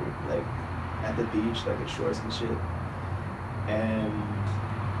they were like at the beach, like in shorts and shit, and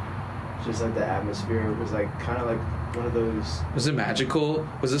just like the atmosphere was like kind of like one of those. Was it magical?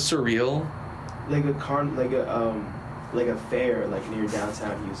 Was it surreal? Like a fair like near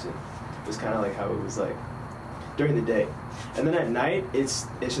downtown Houston. It was kind of like how it was like during the day, and then at night it's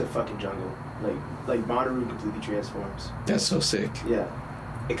a fucking jungle. Like Bonnaroo completely transforms. That's so sick. Yeah,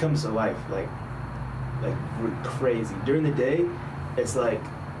 it comes to life like crazy. During the day, it's like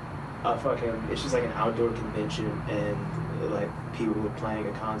it's just like an outdoor convention, and like people are playing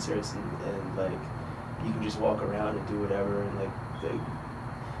at concerts, and like you can just walk around and do whatever, and like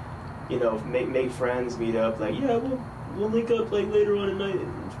you know, make friends, meet up. Like yeah, we'll link up like later on at night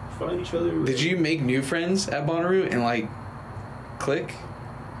and find each other. Did you make new friends at Bonnaroo and like click?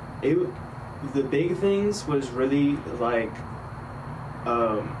 The big things was really like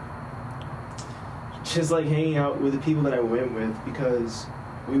just like hanging out with the people that I went with, because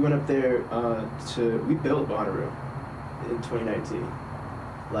we went up there we built Bonnaroo in 2019.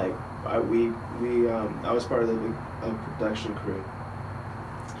 Like I was part of the production crew,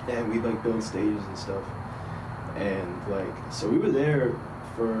 and we like built stages and stuff, and like so we were there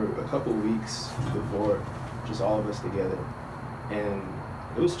for a couple weeks before, just all of us together, and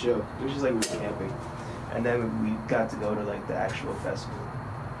it was chill. It was just like we were camping, and then we got to go to like the actual festival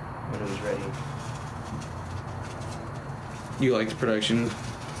when it was ready. You liked the production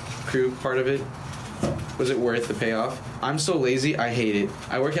crew part of it? Was it worth the payoff? I'm so lazy, I hate it.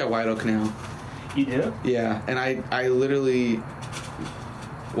 I work at White Oak now. You do? Yeah, and I literally...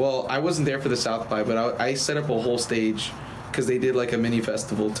 Well, I wasn't there for the South by, but I set up a whole stage because they did like a mini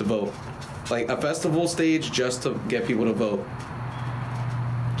festival to vote. Like a festival stage just to get people to vote.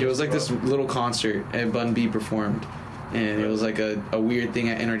 It was like this little concert, and Bun B performed, and it was like a weird thing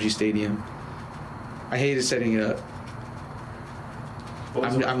at Energy Stadium. I hated setting it up.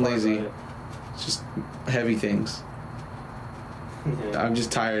 I'm lazy. It's just heavy things. Yeah. I'm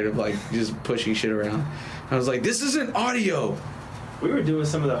just tired of like just pushing shit around. I was like, this isn't audio. We were doing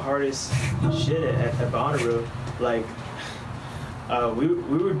some of the hardest shit at Bonnaroo. Like we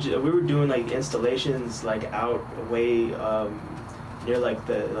were doing like installations like out way near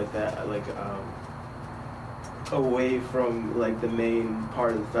away from like the main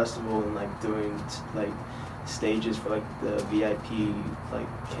part of the festival, and like doing like stages for like the VIP like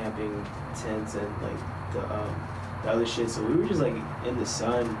camping tents and like the other shit. So we were just like in the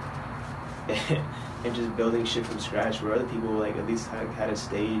sun and just building shit from scratch, where other people like at least had a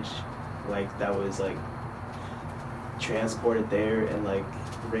stage like that was like transported there and like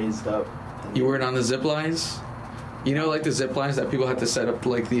raised up. And You weren't on the zip lines? You know, like the zip lines that people had to set up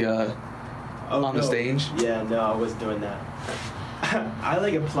like the on the stage? Yeah, no, I wasn't doing that. I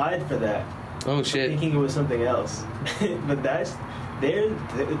like applied for that. Oh shit. Thinking it was something else. But they're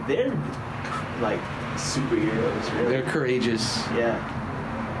like superheroes. Really. They're courageous. Yeah.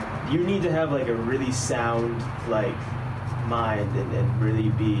 You need to have like a really sound like mind and really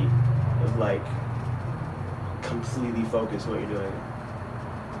be like completely focused what you're doing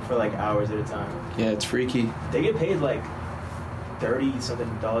for like hours at a time. Yeah, it's freaky. They get paid like $30-something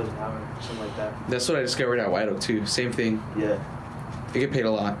an hour, something like that. That's what I discovered at White Oak too. Same thing. Yeah. They get paid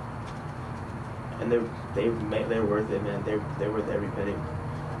a lot. And they're worth it, man. They're worth every penny.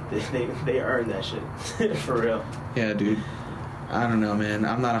 They earn that shit for real. Yeah, dude. I don't know, man.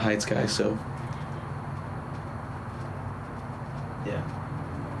 I'm not a Heights guy, so Yeah.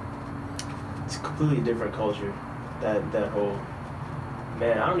 It's a completely different culture. That whole,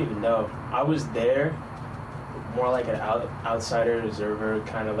 man, I don't even know. I was there more like an outsider observer,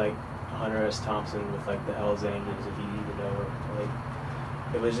 kind of like Hunter S. Thompson with like the Hells Angels, if you even know.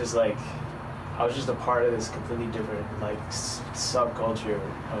 Like, it was just like I was just a part of this completely different like subculture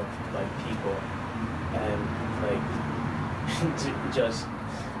of like people, and like just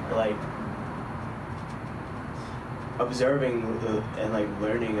like observing and like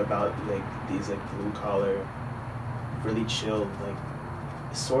learning about like these like blue collar, really chill, like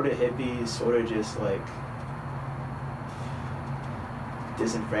sort of hippie, sort of just like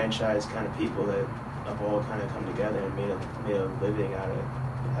disenfranchised kind of people that have all kind of come together and made a living out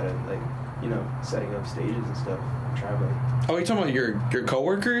of like, you know, setting up stages and stuff, traveling. Oh, you talking about your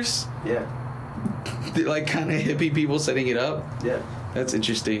coworkers? Yeah. They're like kind of hippie people setting it up? Yeah. That's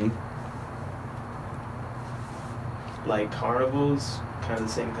interesting. Like carnivals, kind of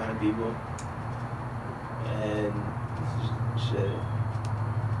the same kind of people. And shit.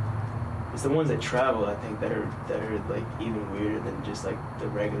 It's the ones that travel, I think, that are like even weirder than just like the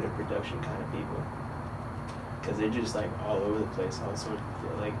regular production kind of people. Because they're just like all over the place, all sorts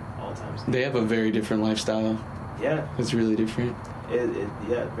of, like all times. They have a very different lifestyle. Yeah. It's really different.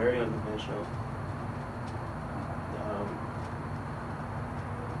 Yeah, very unconventional.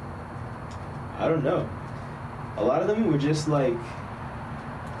 I don't know. A lot of them were just like,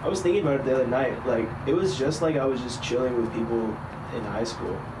 I was thinking about it the other night, like it was just like I was just chilling with people in high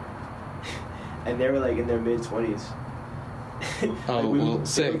school. And they were like in their mid-20s. Oh, like well,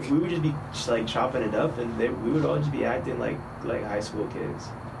 sick. We would just be just like chopping it up, and we would all just be acting like high school kids.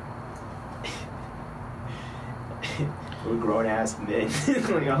 We're grown ass men.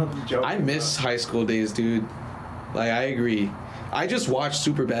 Like, I'll joke I miss high school days, dude. Like, I agree. I just watched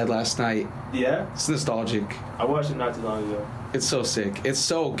Superbad last night. Yeah? It's nostalgic. I watched it not too long ago. It's so sick. It's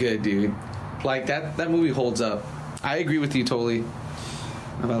so good, dude. Like, that movie holds up. I agree with you totally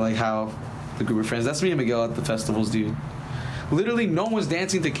about, like, how the group of friends... That's me and Miguel at the festivals, dude. Literally, no one's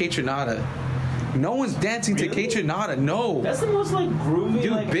dancing to Kate Renata. No one's dancing to Kate Renata. No. That's the most, like, groovy,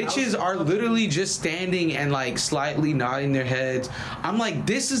 dude, like, bitches are literally just standing and, like, slightly nodding their heads. I'm like,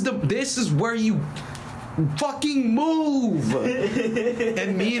 this is where you... fucking move.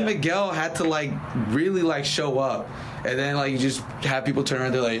 And me and Miguel had to like really like show up, and then like you just have people turn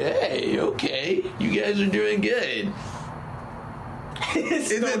around, they're like, hey, okay, you guys are doing good.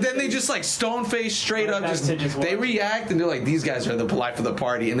 And then they just like stone face straight up they react, and they're like, these guys are the life of the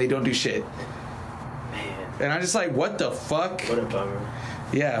party, and they don't do shit. Man. And I'm just like, what the fuck? What a bummer.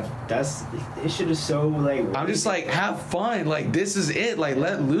 Yeah, this shit is so like, I'm just like, have fun, like this is it, like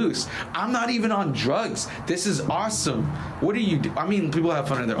let loose. I'm not even on drugs. This is awesome. What do you do? I mean, people have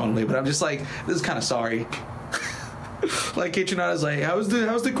fun in their own way, but I'm just like, this is kind of sorry. Like Kate Renata's like, how's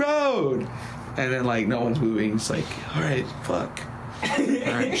the crowd? And then like no one's moving. It's like, all right, fuck.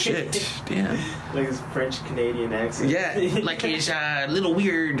 All right, shit, damn. Like his French Canadian accent. Yeah, like he's a little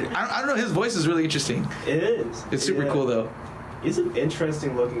weird. I don't know. His voice is really interesting. It is. It's super cool though. He's an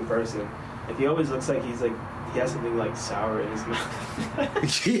interesting looking person. Like he always looks like he has something like sour in his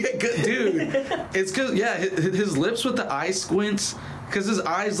mouth. Yeah, good, dude. It's cause his lips with the eye squints, because his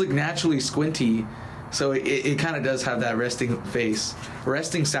eyes look naturally squinty, so it kind of does have that resting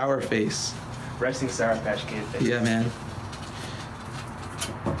sour face. Resting Sour Patch Kid face. Yeah, man.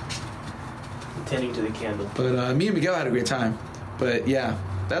 Tending to the candle. But me and Miguel had a great time. But yeah,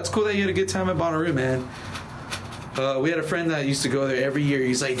 that's cool that you had a good time at Bonnaroo, man. We had a friend that used to go there every year.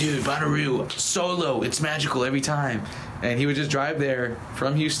 He's like, dude, Bonnaroo, solo, it's magical every time. And he would just drive there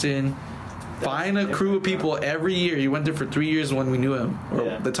from Houston, find a crew of people every year. He went there for 3 years when we knew him,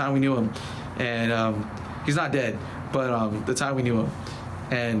 or the time we knew him. And he's not dead, but the time we knew him.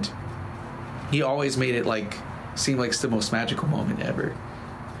 And he always made it like seem like it's the most magical moment ever,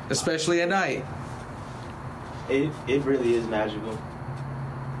 especially at night. It really is magical.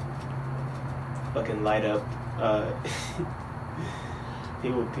 Fucking light up.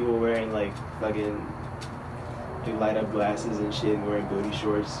 People wearing like fucking light up glasses and shit, and wearing booty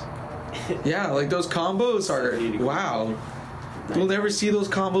shorts. Yeah, like those combos are wow. We'll never see those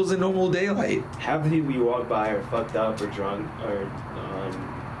combos in normal daylight. Half the people you walk by are fucked up or drunk or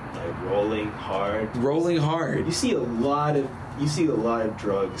like rolling hard. Rolling hard. You see a lot of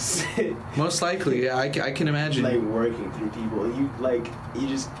drugs. Most likely, yeah, I can imagine. Like working through people.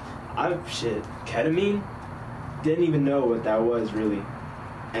 Ketamine, didn't even know what that was really.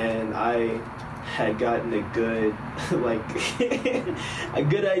 And I had gotten a good, like, a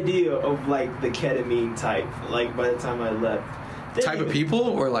good idea of, like, the ketamine type, like, by the time I left. Type of people,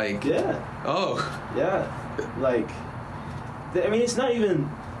 or, like... Yeah. Oh. Yeah. Like, I mean, it's not even,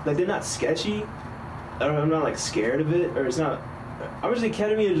 like, they're not sketchy. I'm not, like, scared of it, or it's not... Obviously,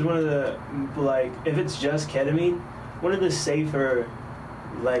 ketamine is one of the, like, if it's just ketamine, one of the safer,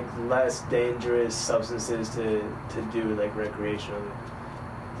 like, less dangerous substances to do, like, recreational,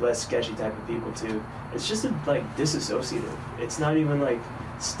 less sketchy type of people too. It's just like disassociative. It's not even like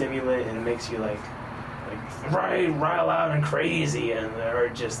stimulant and it makes you like rile out and crazy, and or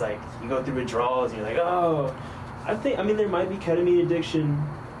just like you go through withdrawals and you're like, oh. I mean there might be ketamine addiction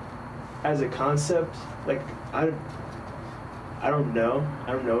as a concept. Like I don't know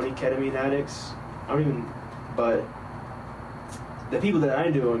any ketamine addicts. But the people that I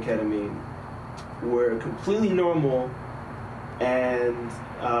knew on ketamine were completely normal, and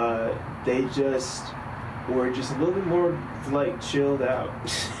they just were just a little bit more like chilled out.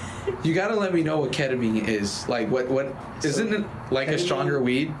 You gotta let me know what ketamine is. Like what isn't it like ketamine, a stronger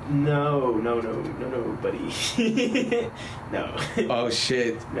weed? No, buddy. No. Oh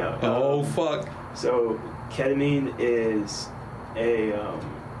shit. No. Oh fuck. So ketamine is a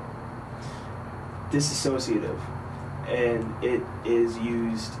disassociative, and it is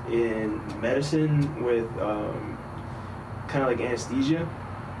used in medicine with kind of like anesthesia,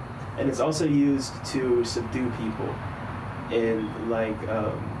 and it's also used to subdue people in like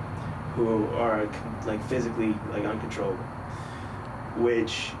who are like physically like uncontrollable,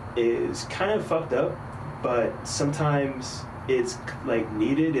 which is kind of fucked up, but sometimes it's like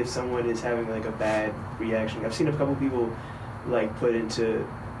needed if someone is having like a bad reaction. I've seen a couple people like put into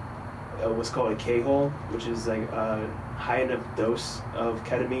what's called a K-hole, which is like a high enough dose of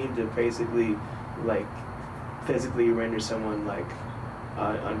ketamine to basically like physically render someone like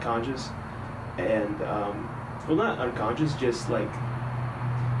unconscious, and well, not unconscious, just like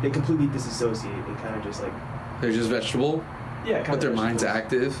they completely disassociate and kind of just like they're just vegetable. Yeah, but their mind's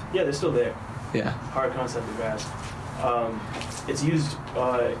active. Yeah, they're still there. Yeah, hard concept to grasp. It's used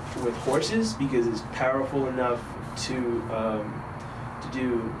with horses because it's powerful enough to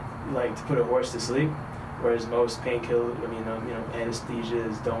do like to put a horse to sleep. Whereas most painkillers,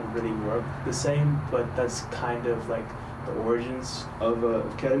 anesthesias don't really work the same, but that's kind of like the origins of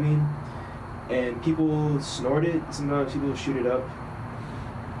ketamine. And people snort it, sometimes people shoot it up,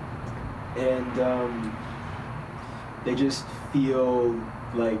 and they just feel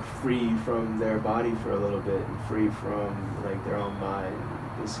like free from their body for a little bit, and free from like their own mind.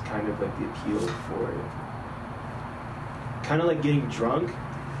 It's kind of like the appeal for it. Kind of like getting drunk,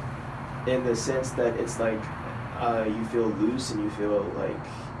 in the sense that it's like you feel loose and you feel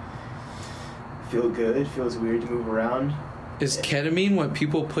good. It feels weird to move around. Is ketamine what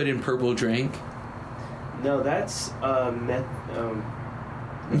people put in purple drink? No, that's meth.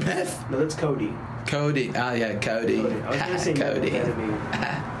 Meth? No, that's Cody. Cody. Ah, yeah, Cody. I was gonna say Cody. Yeah,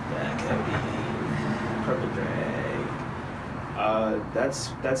 Cody. Purple drag.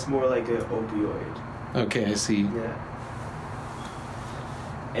 That's more like an opioid. Okay, I see. Yeah.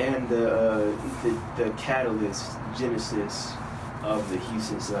 And the catalyst, genesis of the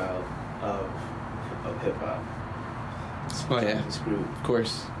Houston style of hip hop. Oh yeah, of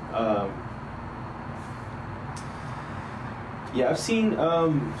course. Yeah, I've seen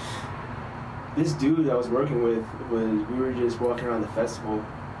this dude I was working with. We were just walking around the festival,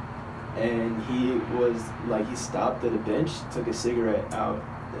 and he stopped at a bench, took a cigarette out,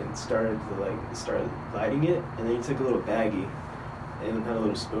 and started lighting it, and then he took a little baggie and had a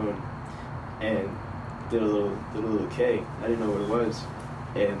little spoon and did a little K. I didn't know what it was,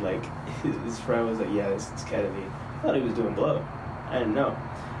 and like his friend was like, "Yeah, it's ketamine." I thought he was doing blow. I didn't know.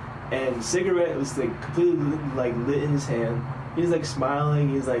 And cigarette was like completely like lit in his hand. He's like smiling.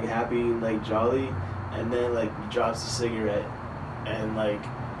 He's like happy and like jolly, and then like he drops the cigarette and like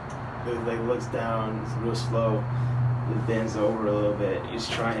looks down. It's real slow. He bends over a little bit. He's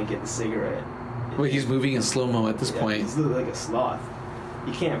trying to get the cigarette. Wait, he's moving in slow-mo at this point. He's like a sloth.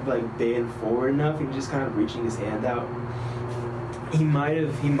 He can't like bend forward enough. He's just kind of reaching his hand out. He might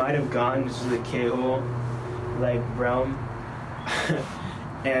have gone to the K-hole like realm,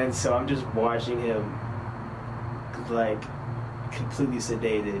 and so I'm just watching him like completely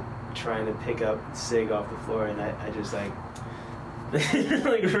sedated trying to pick up Sig off the floor, and I just like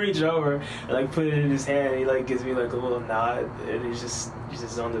like reach over and like put it in his hand. And he like gives me like a little nod, and he's just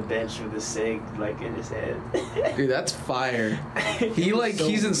on the bench with the Sig like in his hand. Dude, that's fire. He like so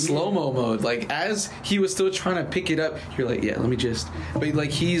he's in weird. slow-mo mode. Like as he was still trying to pick it up, you're like, yeah, let me just. But like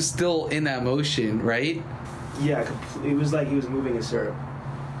he's still in that motion, right? Yeah, it was like he was moving in syrup.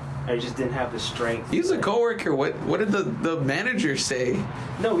 I just didn't have the strength. He's a coworker. What did the manager say?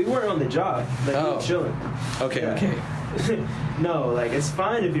 No, we weren't on the job. Like we Oh. were chilling. Okay, Yeah. okay. No, like it's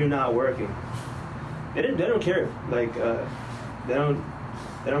fine if you're not working. They don't care. Like they don't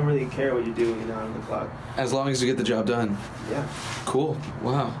really care what you do when you're not on the clock. As long as you get the job done. Yeah. Cool.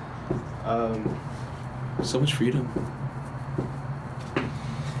 Wow. So much freedom.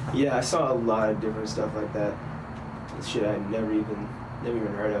 Yeah, I saw a lot of different stuff like that. Shit I never even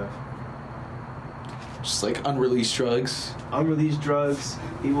heard of. Just like unreleased drugs. Unreleased drugs,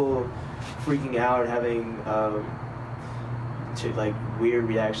 people freaking out, having like weird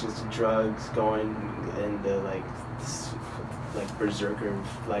reactions to drugs, going into like berserker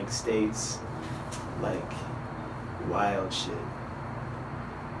like states, like wild shit,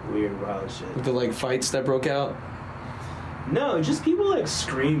 weird wild shit. The like fights that broke out. No, just people like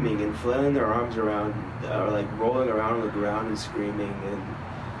screaming and flailing their arms around, or like rolling around on the ground and screaming, and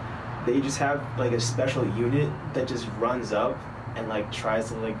they just have like a special unit that just runs up and like tries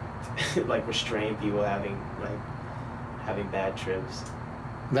to like like restrain people having bad trips.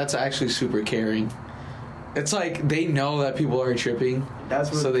 That's actually super caring. It's like they know that people are tripping. That's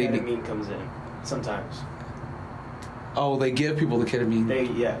where So the they- ketamine comes in. Sometimes Oh, they give people the ketamine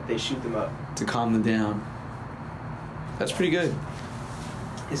they shoot them up. to calm them down. That's pretty good.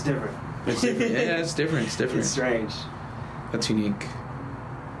 It's different. It's different. Yeah, it's different. It's different. It's strange. That's unique.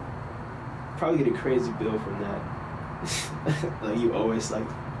 Probably get a crazy bill from that. Like you always like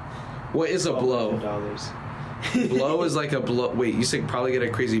What is a blow? $1,200. Blow is like a blow. Wait, you said probably get a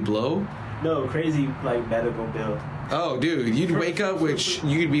crazy blow? No, crazy like medical bill. Oh, dude, you'd wake up, which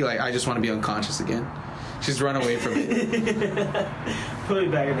you'd be like, I just want to be unconscious again. Just run away from it. Put me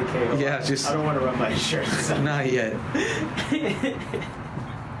back in the cave. Yeah, just- I don't want to run my insurance. Not yet.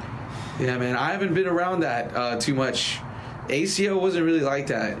 Yeah, man, I haven't been around that too much. ACO wasn't really like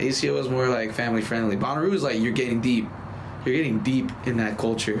that. ACO was more like family friendly. Bonnaroo is like you're getting deep. You're getting deep in that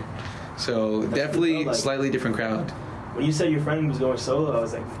culture. So That's definitely what it felt like. slightly different crowd. When you said your friend was going solo, I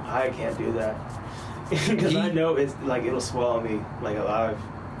was like, I can't do that. Because I know it's like it'll swallow me like alive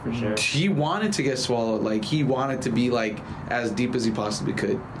for sure. He wanted to get swallowed. Like he wanted to be like as deep as he possibly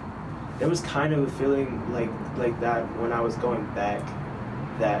could. There was kind of a feeling like that when I was going back,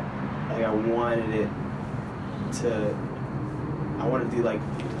 that like I wanted to like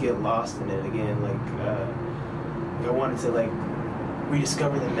get lost in it again. Like I wanted to like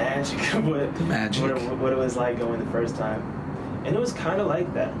rediscover the magic of what The magic. what it was like going the first time, and it was kind of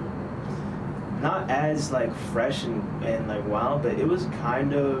like that. Not as like fresh and like wild, but it was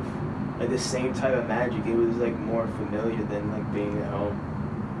kind of like the same type of magic. It was like more familiar than like being at home.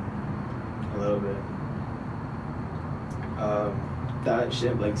 A little bit. That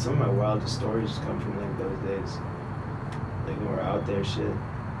shit, like some of my wildest stories just come from like those days. Like more out there shit.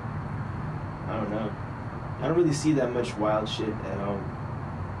 I don't know. I don't really see that much wild shit at home.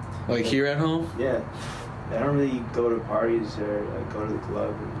 Like here at home? Yeah. I don't really go to parties or like go to the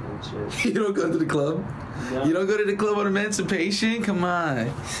club and shit. You don't go to the club? No. You don't go to the club on Emancipation? Come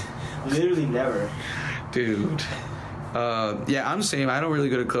on. Literally never. Dude. Yeah, I'm the same. I don't really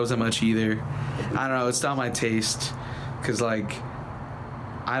go to clubs that much either. I don't know. It's not my taste. Because, like,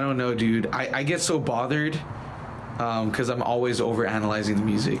 I don't know, dude. I get so bothered because I'm always overanalyzing the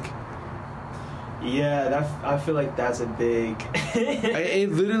music. Yeah, I feel like that's a big.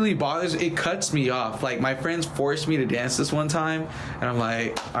 It literally bothers. It cuts me off. Like my friends forced me to dance this one time, and I'm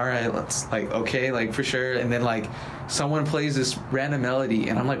like, all right, let's like okay, like for sure. And then like someone plays this random melody,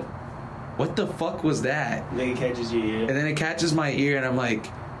 and I'm like, what the fuck was that? Like it catches your ear. And then it catches my ear, and I'm like,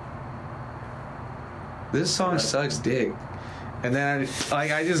 this song sucks dick. And then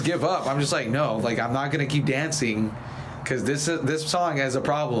I just give up. I'm just like, no, like I'm not gonna keep dancing. Because this song has a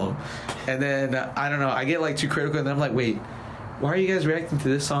problem. And then, I don't know, I get like too critical and then I'm like, wait, why are you guys reacting to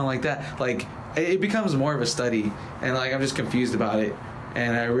this song like that? Like, it becomes more of a study. And like, I'm just confused about it.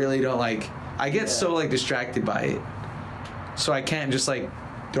 And I really don't like, I get so like distracted by it. So I can't just like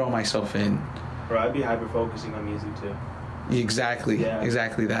throw myself in. Bro, I'd be hyper focusing on music too. Exactly. Yeah.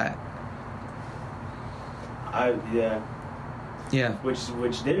 Exactly that. Yeah.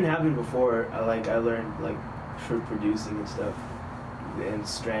 Which didn't happen before. I learned like for producing and stuff. And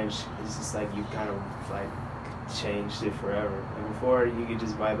it's strange. It's just like you kind of like changed it forever. Like before, you could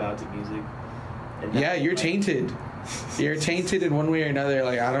just vibe out to music. And Yeah, you're tainted. You're tainted in one way or another.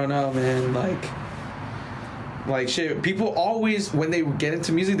 Like, I don't know, man. Like shit. People always, when they get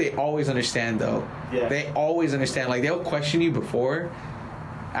into music, they always understand though. Yeah. They always understand. Like, they'll question you before.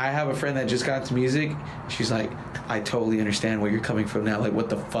 I have a friend that just got into music. She's like, I totally understand where you're coming from now. Like, what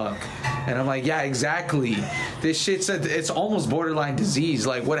the fuck? And I'm like, yeah, exactly. This shit's it's almost borderline disease.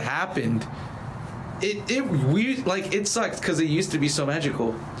 Like, what happened? It sucks because it used to be so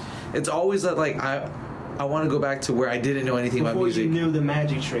magical. It's always that, like, I want to go back to where I didn't know anything about music. Before you knew the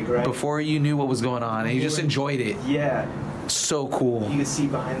magic trick, right? Before you knew what was going on, and you just enjoyed it. Yeah. So cool. You could see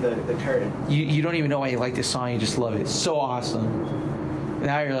behind the curtain. You don't even know why you like this song. You just love it. So awesome.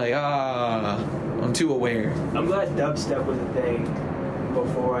 Now you're like, I'm too aware. I'm glad dubstep was a thing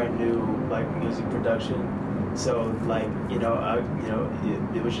before I knew like music production. So like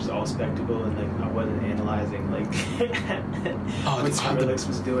it was just all spectacle, and like I wasn't analyzing like what Skrillex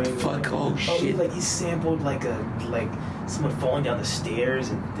was doing. Fuck! Oh shit! Like he sampled like someone falling down the stairs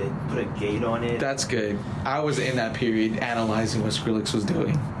and they put a gate on it. That's good. I was in that period analyzing what Skrillex was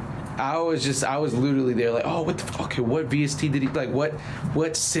doing. I was literally there like, oh, what the fuck? Okay, what VST did he, like, what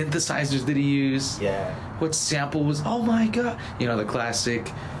synthesizers did he use? Yeah. What sample was, oh my god. You know, the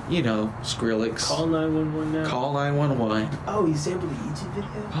classic, Skrillex. Call 911 now. Call 911. Oh, he sampled the YouTube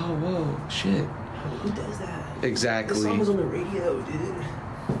video? Oh, whoa, shit. Who does that? Exactly. The song was on the radio, dude.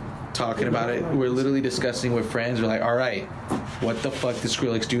 Talking about it, we're literally discussing with friends. We're like, all right, what the fuck does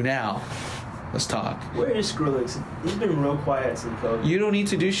Skrillex do now? Let's talk. Where is Skrillex? He's been real quiet since COVID. You don't need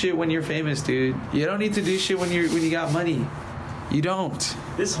to do shit when you're famous, dude. You don't need to do shit when you got money. You don't.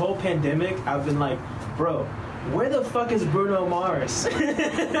 This whole pandemic, I've been like, bro, where the fuck is Bruno Mars?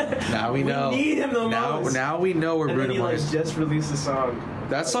 Now we know. We need him the most. Now we know where and Bruno then he, Mars. Like, just released a song.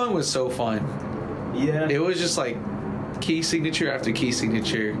 That song was so fun. Yeah. It was just like key signature after key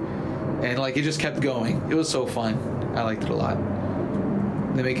signature, and like it just kept going. It was so fun. I liked it a lot.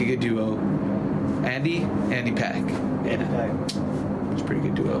 They make a good duo. Andy Pack. Andy Pack. It's a pretty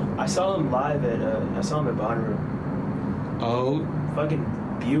good duo. I saw him live at Bonnaroo. Oh. Fucking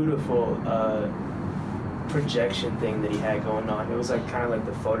beautiful projection thing that he had going on. It was like kind of like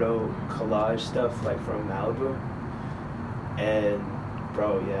the photo collage stuff like from Malibu. And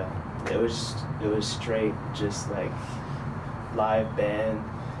bro, yeah, it was straight just like live band.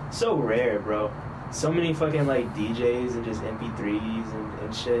 So rare, bro. So many fucking like DJs and just MP3s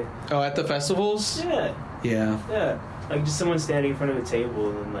and shit. Oh, at the festivals? Yeah. Yeah. Like just someone standing in front of a table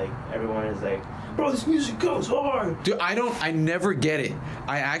and like everyone is like, bro, this music goes hard. Dude, I never get it.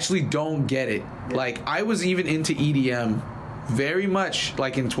 I actually don't get it. Yeah. Like, I was even into EDM very much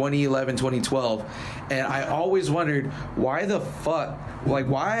like in 2011, 2012. And I always wondered, why the fuck? Like,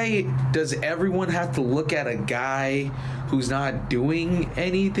 why does everyone have to look at a guy who's not doing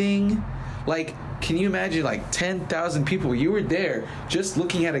anything? Like, can you imagine like 10,000 people? You were there just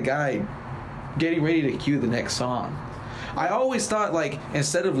looking at a guy getting ready to cue the next song. I always thought like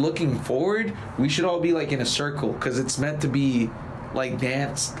instead of looking forward, we should all be like in a circle because it's meant to be like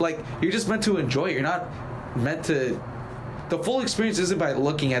dance. Like you're just meant to enjoy it. You're not meant to. The full experience isn't by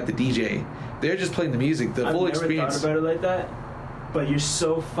looking at the DJ. They're just playing the music. The full experience. I've never thought about it like that, but you're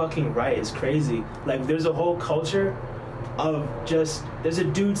so fucking right. It's crazy. Like there's a whole culture of just there's a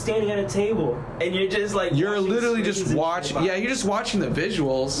dude standing at a table and you're just like you're literally just watching. Yeah, you're just watching the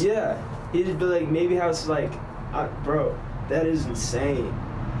visuals. Yeah, it'd be like maybe how it's like, bro, that is insane.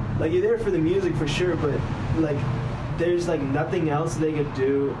 Like you're there for the music for sure, but like there's like nothing else they could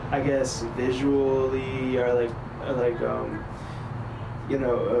do, I guess, visually or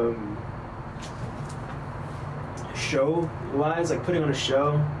show wise, like putting on a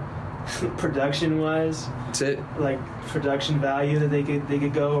show. Production wise, that's it. Like production value that they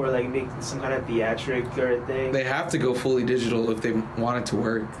could go or like make some kind of theatric or a thing. They have to go fully digital if they want it to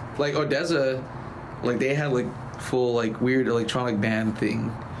work. Like ODESZA, like they had like full like weird electronic band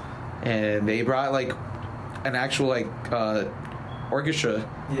thing, and they brought like an actual like orchestra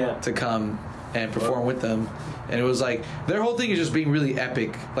to come and perform with them, and it was like their whole thing is just being really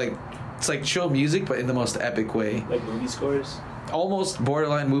epic. Like it's like chill music, but in the most epic way. Like movie scores. Almost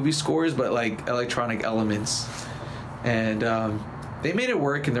borderline movie scores, but like electronic elements, and they made it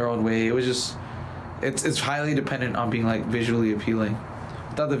work in their own way. It was just it's highly dependent on being like visually appealing.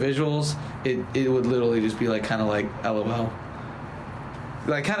 Without the visuals, it would literally just be like kind of like LOL,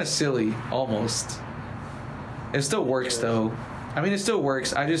 like kind of silly almost. It still works though. I mean, it still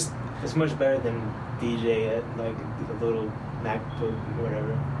works. It's much better than DJ at like a little MacBook or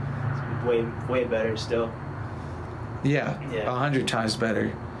whatever. It's way better still. Yeah, 100 times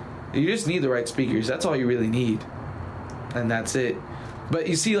better. You just need the right speakers. That's all you really need, and that's it. But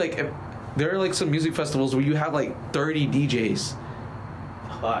you see, like, there are like some music festivals where you have like 30 DJs.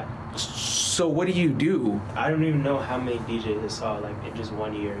 A lot. So what do you do? I don't even know how many DJs I saw like in just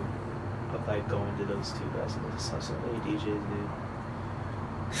 1 year of like going to those two festivals. I saw so many DJs,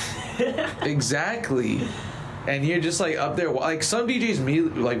 dude. Exactly. And you're just like up there, like some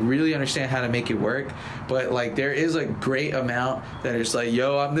DJs like really understand how to make it work, but like there is a great amount that is like,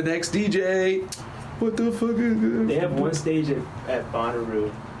 yo, I'm the next DJ. What the fuck is this? They have one stage at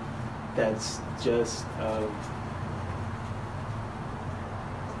Bonnaroo that's just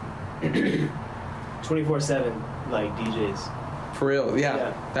 24/7 like DJs. For real, yeah,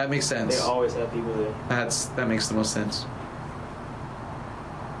 Yeah. that makes sense. They always have people there. That makes the most sense.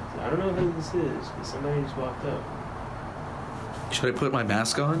 I don't know who this is, but somebody just walked up. Should I put my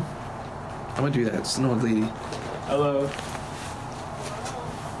mask on? I'm gonna do that. It's an old lady. Hello.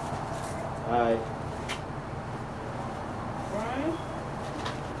 Hi. Brian?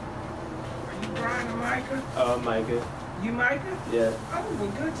 Are you Brian or Micah? Micah. You Micah? Yeah. Oh,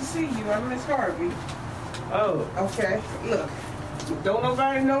 well, good to see you. I'm Miss Harvey. Oh. Okay, look. Don't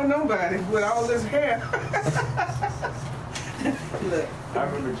nobody know nobody with all this hair. Look. I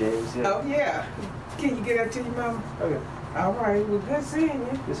remember James. Yeah. Oh, yeah. Can you get up to your mama? Okay. All right. Well, good seeing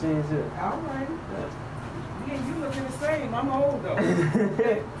you. Good seeing you too. All right. Yeah. Yeah, you looking the same. I'm old, though.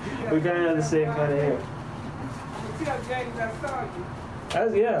 We kind of have the same kind of hair. Tell James I saw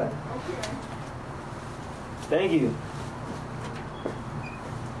you. Yeah. Okay. Thank you.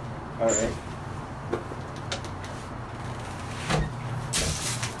 All right.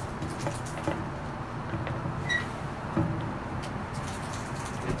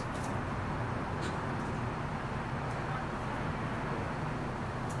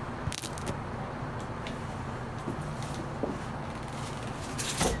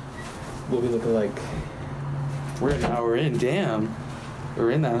 What we looking like? We're an hour in. Damn,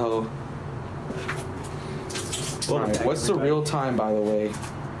 we're in that hole. All right, what's the real time, by the way?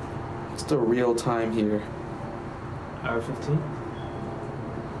 What's the real time here? Hour 15?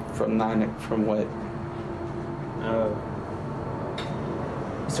 From what?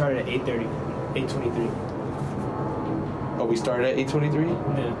 We started at 8:30. 8:23. Oh, we started at 8:23.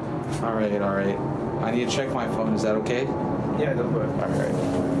 Yeah. All right. I need to check my phone. Is that okay? Yeah, go for it. All right.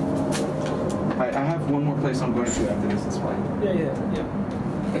 I have one more place I'm going to after this. It's fine. Yeah.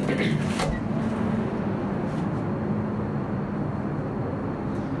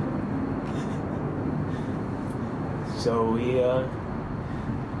 So we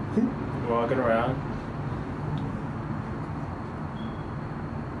walking around.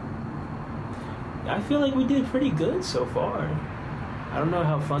 I feel like we did pretty good so far. I don't know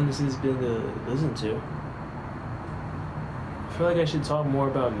how fun this has been to listen to. I feel like I should talk more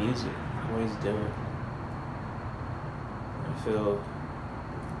about music, what he's doing. I feel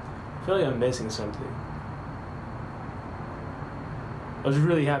like I'm missing something. I was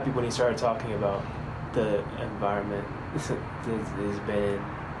really happy when he started talking about the environment that he's been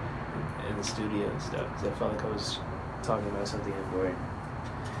in the studio and stuff, because I felt like I was talking about something important.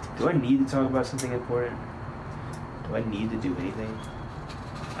 Do I need to talk about something important? Do I need to do anything?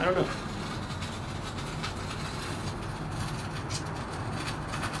 I don't know.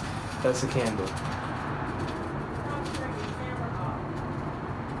 That's the candle.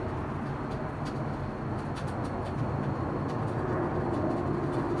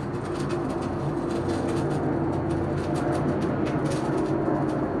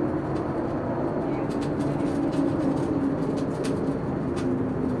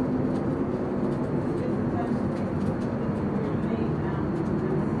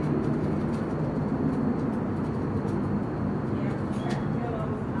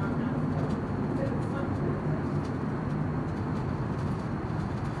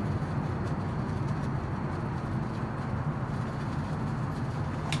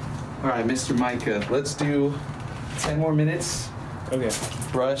 All right, Mr. Micah, let's do 10 more minutes. Okay.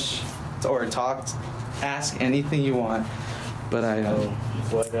 Brush or talk, ask anything you want. But I know.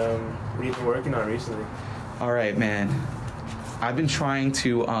 What have you been working on recently? All right, man. I've been trying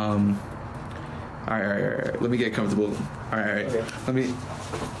to all right. Let me get comfortable. All right. Okay. Let me.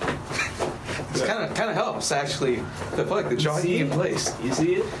 This kind of helps actually. The fuck, the jogging in place. You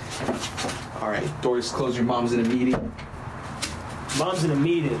see it? All right, doors closed. Your mom's in a meeting. Mom's in a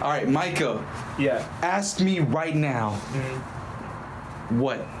meeting. All right, Micah. Yeah. Ask me right now. Mm-hmm.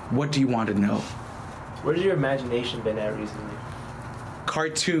 What do you want to know? Where's your imagination been at recently?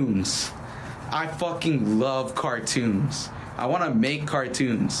 Cartoons. I fucking love cartoons. I want to make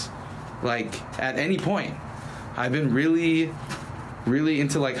cartoons. Like, at any point. I've been really really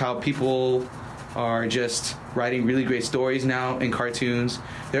into like how people are just writing really great stories now in cartoons.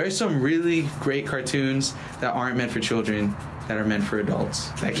 There are some really great cartoons that aren't meant for children, that are meant for adults,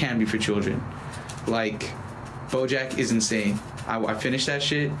 that can be for children. Like, BoJack is insane. I finished that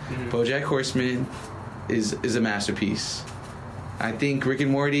shit. BoJack Horseman is a masterpiece. I think Rick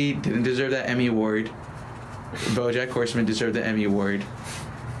and Morty didn't deserve that Emmy Award. BoJack Horseman deserved the Emmy Award.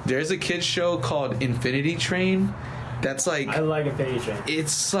 There's a kids show called Infinity Train. That's like, I like Infinity Train.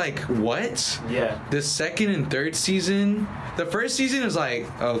 it's like, what? Yeah. The second and third season, the first season is like,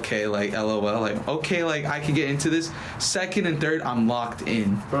 okay, like LOL, like okay, like I can get into this. Second and third, I'm locked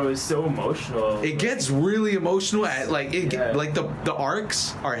in. Bro, it's so emotional. It gets really emotional at like Yeah. like the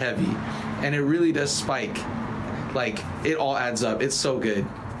arcs are heavy, and it really does spike. Like it all adds up. It's so good.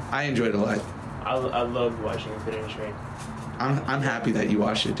 I enjoyed it a lot. I loved watching Infinity Train. I'm happy that you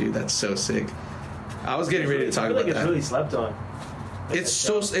watched it, dude. That's so sick. I was getting ready to talk I feel about like it's that. really slept on. Like It's that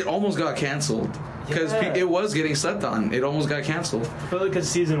so show. it almost got canceled because Yeah. it was getting slept on. It almost got canceled. I feel like because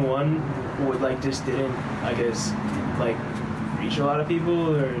season 1 would like just didn't, I guess, like reach a lot of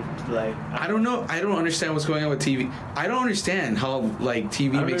people, or like I don't know. I don't understand what's going on with TV. I don't understand how like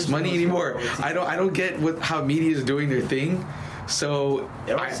TV don't makes understand money what's anymore. going on with TV. I don't get how media is doing their thing. So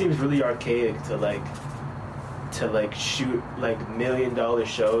It always seems really archaic to like shoot like $1 million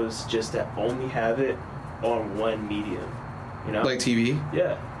shows just to only have it on one medium, you know? like TV.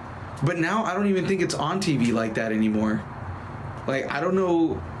 Yeah. But now I don't even think it's on TV like that anymore. Like I don't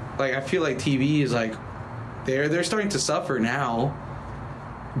know. Like I feel like TV is like they're starting to suffer now.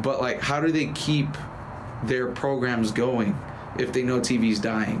 But like, how do they keep their programs going if they know TV's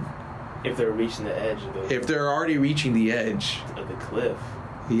dying? If they're reaching the edge of If they're already reaching the edge. the cliff.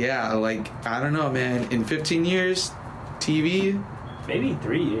 Yeah, like, I don't know, man. In 15 years, TV? Maybe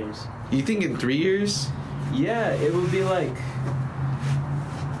 3 years. You think in 3 years? Yeah, it would be like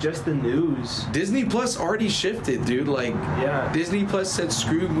just the news. Disney Plus already shifted, dude. Like, Yeah. Disney Plus said,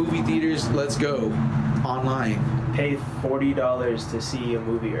 screw movie theaters, let's go online. Pay $40 to see a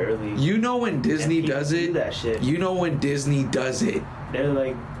movie early. You know when Disney And people does do it? that shit. You know when Disney does it? They're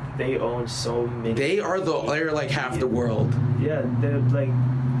like, they own so many. They're like half the world. Yeah, they're like,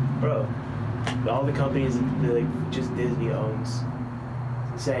 bro, all the companies that like just Disney owns.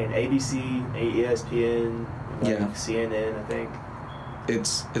 It's insane. ABC, ESPN, like Yeah. CNN, I think.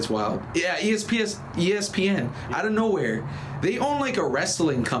 It's wild. Yeah, ESPN. Out of nowhere. They own like a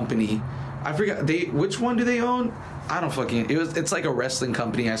wrestling company. I forgot which one do they own? I don't fucking it's like a wrestling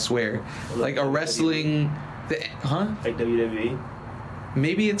company, I swear. Like a wrestling Like WWE,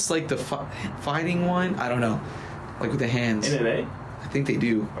 Maybe it's like the fighting one. I don't know. Like with the hands. MMA, I think they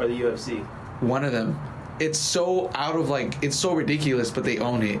do. or the UFC. One of them. It's so out of like, it's so ridiculous, but they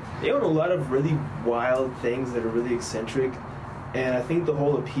own it. They own a lot of really wild things that are really eccentric, and I think the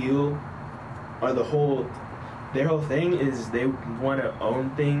whole appeal, or their whole thing is they want to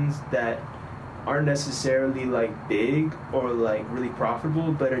own things that aren't necessarily like big or like really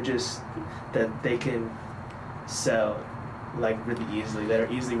profitable, but are just that they can sell like really easily, that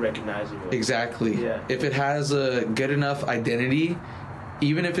are easily recognizable. Exactly. Yeah. If it has a good enough identity,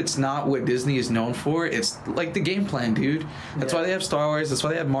 even if it's not what Disney is known for, it's like the game plan, dude. That's Yeah. why they have Star Wars. That's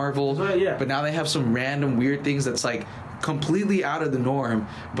why they have Marvel. That's why, yeah. But now they have some random weird things that's like completely out of the norm,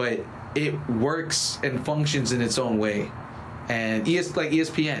 but it works and functions in its own way. And like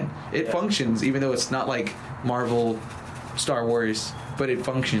ESPN, it Yeah. functions even though it's not like Marvel, Star Wars, but it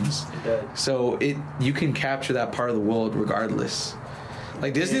functions. It does. So you can capture that part of the world regardless.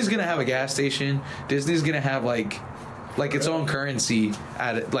 Like Disney's gonna have a gas station. Disney's gonna have like its own currency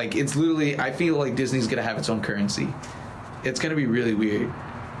at it. Like it's literally, I feel like Disney's gonna have its own currency. It's gonna be really weird.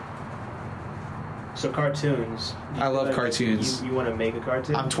 So cartoons. I love cartoons. You want to make a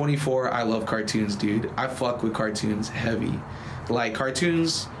cartoon? I'm 24. I love cartoons, dude. I fuck with cartoons heavy. Like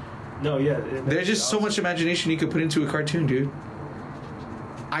cartoons, No, yeah. there's just so much imagination you could put into a cartoon, dude.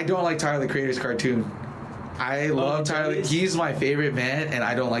 I don't like Tyler the Creator's cartoon. I love the Tyler. Jellies? He's my favorite man, and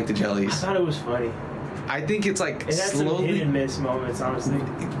I don't like the I jellies. thought it was funny. I think it's like It had some hit slowly and miss moments, honestly.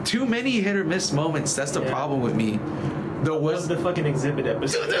 too many hit or miss moments. That's the Yeah. problem with me. There What's was the fucking exhibit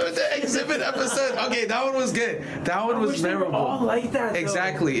episode? the exhibit episode. Okay, that one was good. That one I was wish they were memorable. all like that, though.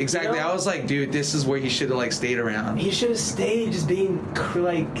 Exactly. You know? I was like, dude, this is where he should have like stayed around. He should have stayed just being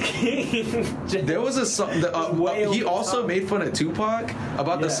like. There was a song. Way over He the also top. made fun of Tupac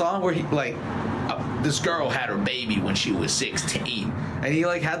about the Yeah. song where he like, this girl had her baby when she was 16, and he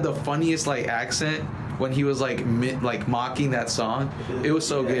like had the funniest like accent when he was like mocking that song. It was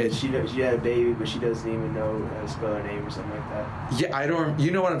so good. She had a baby, but she doesn't even know how to spell her name or something like that. Yeah, I don't.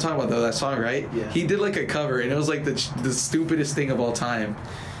 You know what I'm talking about though? That song, right? Yeah. He did like a cover, and it was like the stupidest thing of all time.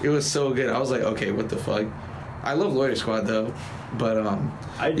 It was so good. I was like, okay, what the fuck? I love Loiter Squad though, but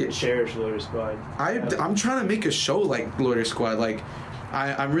I cherish Loiter Squad. I'm trying to make a show like Loiter Squad. Like,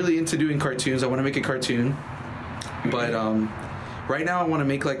 I'm really into doing cartoons. I want to make a cartoon, but right now I want to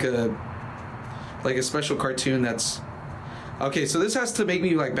make like a special cartoon that's okay. So this has to make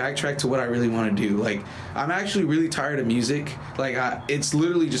me like backtrack to what I really want to do. Like, I'm actually really tired of music. Like, it's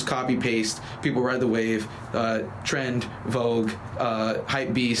literally just copy paste. People ride the wave, trend, Vogue,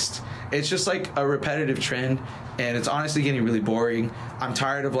 hype beast. It's just like a repetitive trend, and it's honestly getting really boring. I'm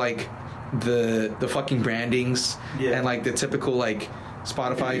tired of like the fucking brandings and like the typical like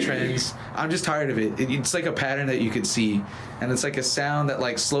Spotify trends. I'm just tired of it. It's like a pattern that you could see, and it's like a sound that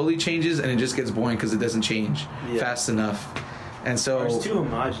like slowly changes, and it just gets boring because it doesn't change fast enough. And so it's too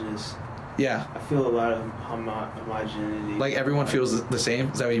homogenous. Yeah, I feel a lot of homogeneity. like everyone feels the same.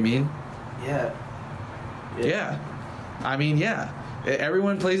 Is that what you mean? Yeah. I mean, yeah.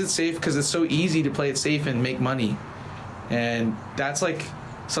 Everyone plays it safe because it's so easy to play it safe and make money, and that's like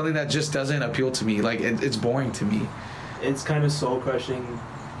something that just doesn't appeal to me. Like, it's boring to me. It's kind of soul crushing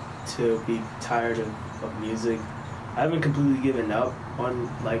to be tired of music. I haven't completely given up on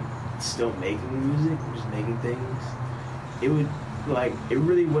like still making music, just making things. It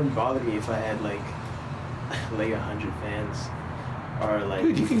really wouldn't bother me if I had like 100 fans, or like.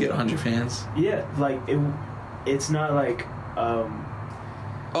 Dude, you can get 100 fans. Yeah, like it's not like.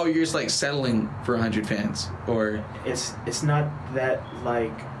 Oh, you're just like settling for 100 fans, or it's not that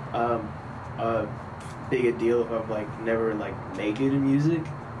like big a deal if I'm like never like make it in music.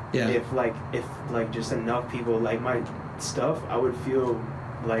 Yeah. If just enough people like my stuff, I would feel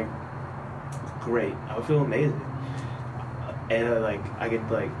like great. I would feel amazing, and like I could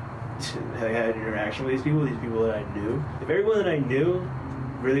like have an interaction with these people that I knew. If everyone that I knew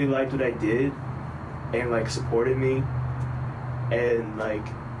really liked what I did and like supported me, and like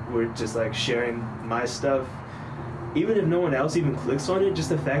we're just like sharing my stuff, even if no one else even clicks on it, just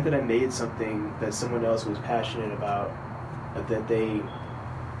the fact that I made something that someone else was passionate about, that they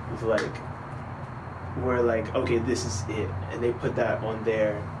like were like, okay, this is it, and they put that on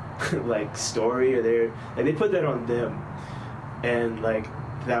their like story, or their like they put that on them, and like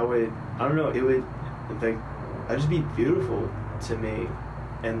that would, I don't know, it would like that'd just be beautiful to me,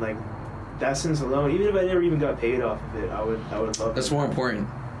 and like that sense alone, even if I never even got paid off of it, I would love that's it. more important.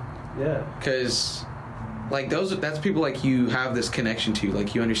 Yeah, because like that's people like you have this connection to,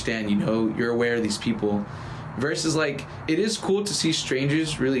 like you understand, you know, you're aware of these people, versus like it is cool to see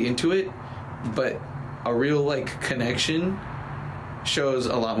strangers really into it, but a real like connection shows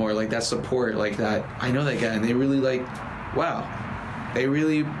a lot more, like that support, like that I know that guy and they really like, wow, they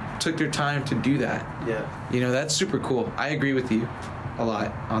really took their time to do that. Yeah, you know, that's super cool. I agree with you a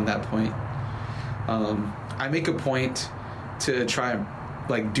lot on that point. I make a point to try and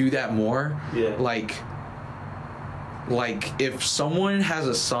like do that more. Yeah. Like if someone has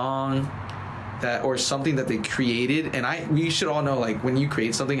a song that or something that they created, and we should all know, like when you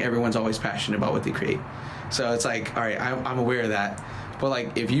create something, everyone's always passionate about what they create. So it's like, all right, I'm aware of that. But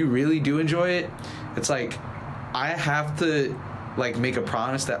like if you really do enjoy it, it's like I have to like make a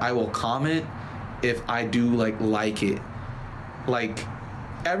promise that I will comment if I do like it. Like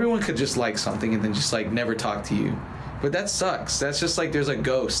everyone could just like something and then just like never talk to you, but that sucks. That's just like there's like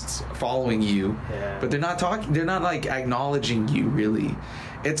ghosts following you. Yeah. But they're not like acknowledging you really.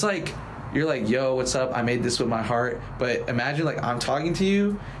 It's like you're like, yo, what's up, I made this with my heart. But imagine like I'm talking to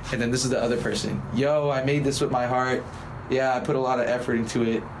you and then this is the other person, yo, I made this with my heart, yeah, I put a lot of effort into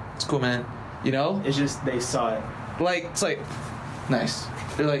it, it's cool, man, you know. it's just they saw it. Like it's like nice,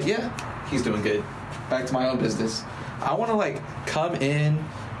 they're like, yeah, he's doing good, back to my own business. I want to like come in,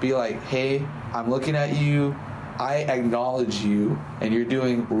 be like, hey, I'm looking at you, I acknowledge you, and you're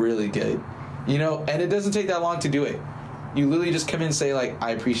doing really good, you know. And it doesn't take that long to do it. You literally just come in and say like,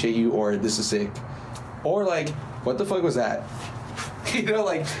 I appreciate you, or this is sick, or like, what the fuck was that? You know,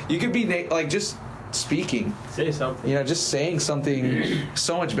 like you could be like just speaking, Say something. you know, just saying something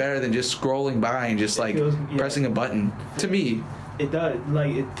so much better than just scrolling by and just like pressing a button. To me, It does,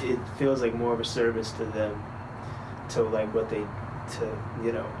 like it feels like more of a service to them, to like what they, to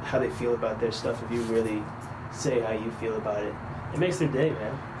you know how they feel about their stuff. If you really say how you feel about it, it makes their day,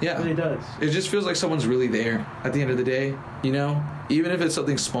 man. Yeah. It really does. it just feels like someone's really there at the end of the day, you know. Even if it's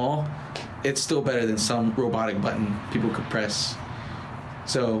something small, it's still better than some robotic button people could press.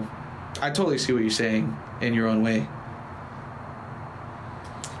 So I totally see what you're saying in your own way.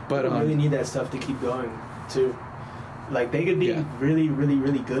 But People really need that stuff to keep going too. Like they could be Yeah. really, really,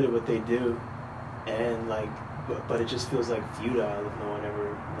 really good at what they do, and like, but it just feels like futile if no one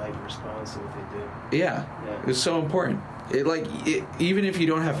ever like responds to what they do. yeah, Yeah. it's so important. Even if you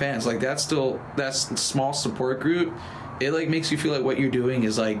don't have fans, like that's small support group. It like makes you feel like what you're doing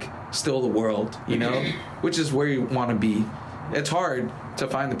is like still the world, you know, which is where you want to be. It's hard to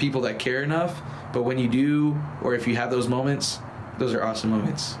find the people that care enough, but when you do, or if you have those moments, those are awesome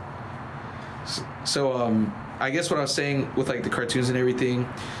moments. So I guess what I was saying with like the cartoons and everything,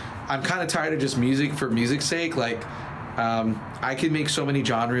 I'm kind of tired of just music for music's sake. Like I could make so many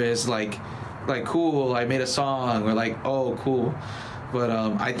genres, like cool, I made a song, or like, oh cool, but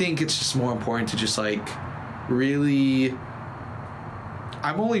I think it's just more important to just like really,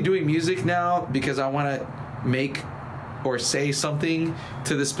 I'm only doing music now because I want to make or say something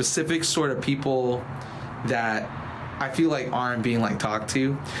to the specific sort of people that I feel like aren't being like talked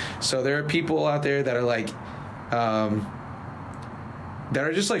to. So there are people out there that are like that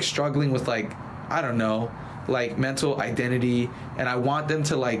are just like struggling with like, I don't know, like mental identity, and I want them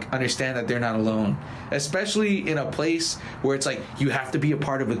to like understand that they're not alone, especially in a place where it's like you have to be a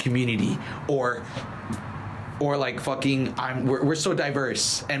part of a community, or like fucking we're so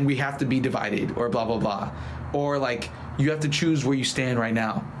diverse and we have to be divided, or blah blah blah, or like you have to choose where you stand right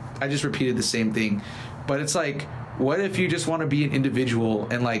now. I just repeated the same thing, but it's like, what if you just want to be an individual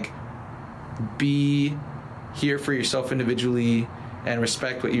and like be here for yourself individually and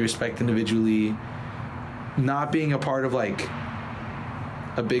respect what you respect individually, not being a part of like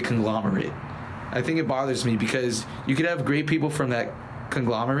a big conglomerate. I think it bothers me because you could have great people from that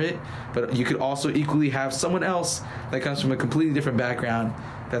conglomerate, but you could also equally have someone else that comes from a completely different background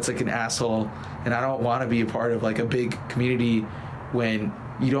that's like an asshole, and I don't want to be a part of like a big community when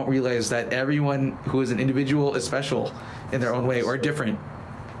you don't realize that everyone who is an individual is special in their own way or different.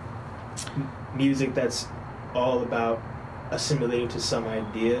 Music that's all about assimilating to some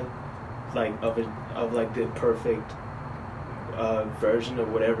idea, like of like the perfect version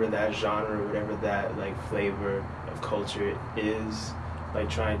of whatever that genre, whatever that like flavor of culture is, like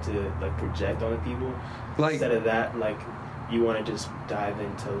trying to like project on the people. Like, instead of that, like you want to just dive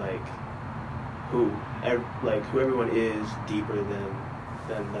into like who everyone is deeper than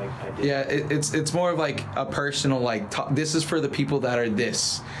like idea. yeah, it's more of like a personal like this is for the people that are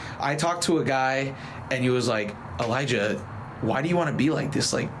this. I talked to a guy and he was like, Elijah, why do you want to be like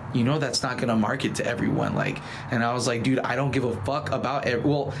this? Like, you know, that's not gonna market to everyone. Like, and I was like, dude, I don't give a fuck about it.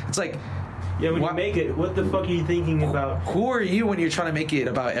 Well, it's like, yeah, when you make it, what the fuck are you thinking about? who are you when you're trying to make it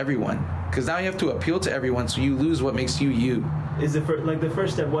about everyone? Because now you have to appeal to everyone, so you lose what makes you you. Is the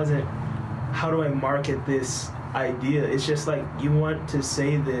first step wasn't how do I market this idea? It's just like you want to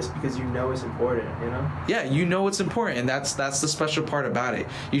say this because you know it's important, you know? Yeah, you know it's important, and that's the special part about it.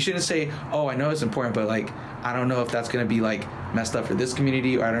 You shouldn't say, oh, I know it's important, but like I don't know if that's gonna be like messed up for this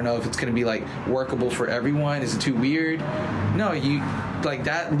community, or I don't know if it's gonna be like workable for everyone. Is it too weird? No, you like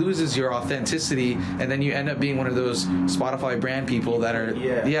that loses your authenticity, and then you end up being one of those Spotify brand people that are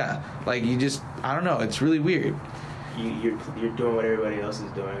like you just, I don't know, it's really weird. You're doing what everybody else is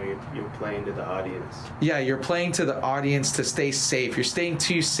doing. You're playing to the audience. Yeah, you're playing to the audience to stay safe. You're staying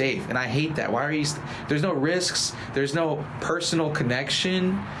too safe, and I hate that. Why are you? There's no risks. There's no personal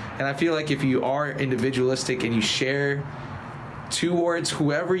connection, and I feel like if you are individualistic and you share towards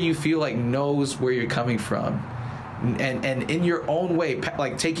whoever you feel like knows where you're coming from, and in your own way,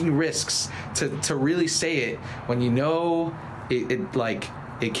 like taking risks to really say it when you know it like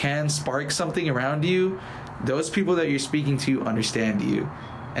it can spark something around you. Those people that you're speaking to understand you,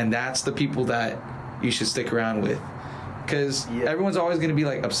 and that's the people that you should stick around with, because everyone's always going to be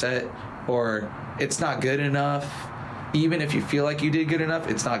like upset or it's not good enough. Even if you feel like you did good enough,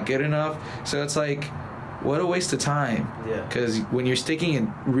 it's not good enough. So it's like, what a waste of time. Yeah. Because when you're sticking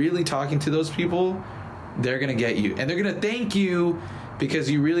and really talking to those people, they're going to get you, and they're going to thank you because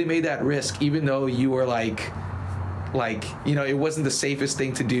you really made that risk, even though you were like, you know, it wasn't the safest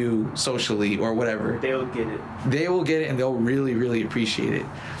thing to do socially or whatever. They'll get it. They will get it, and they'll really, really appreciate it.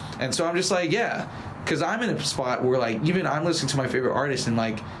 And so I'm just like, yeah, because I'm in a spot where like even I'm listening to my favorite artists and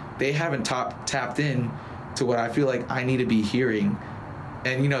like they haven't tapped in to what I feel like I need to be hearing.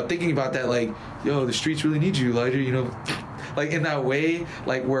 And, you know, thinking about that, like, yo, the streets really need you, Elijah, you know, like in that way,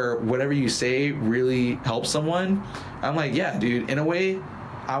 like where whatever you say really helps someone. I'm like, yeah, dude, in a way,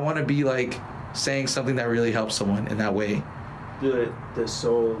 I want to be like saying something that really helps someone in that way. The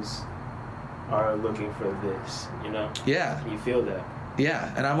souls are looking for this, you know? Yeah. You feel that.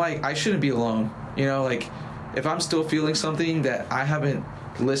 Yeah, and I'm like, I shouldn't be alone. You know, like, if I'm still feeling something that I haven't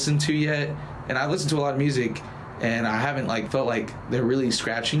listened to yet, and I listen to a lot of music, and I haven't like felt like they're really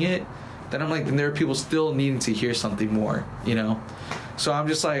scratching it, then I'm like, then there are people still needing to hear something more, you know? So I'm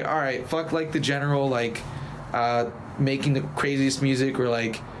just like, all right, fuck like the general like making the craziest music or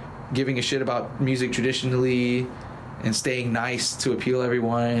like giving a shit about music traditionally and staying nice to appeal to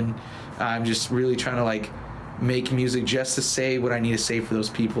everyone. I'm just really trying to like make music just to say what I need to say for those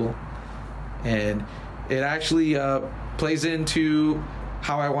people. And it actually plays into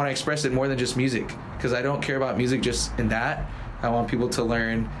how I want to express it more than just music, because I don't care about music just in that. I want people to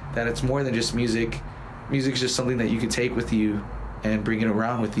learn that it's more than just music. Music's just something that you can take with you and bring it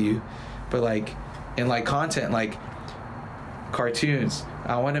around with you. But like in like content, like cartoons,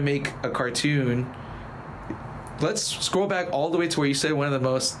 I want to make a cartoon. Let's scroll back all the way to where you said one of the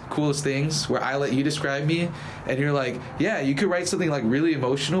most coolest things, where I let you describe me, and you're like, yeah, you could write something like really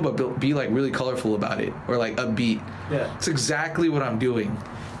emotional but be like really colorful about it, or like upbeat. Yeah, it's exactly what I'm doing,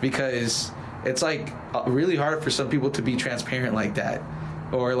 because it's like really hard for some people to be transparent like that,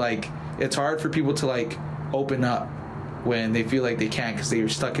 or like it's hard for people to like open up when they feel like they can't because they were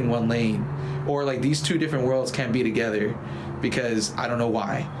stuck in one lane, or like these two different worlds can't be together because I don't know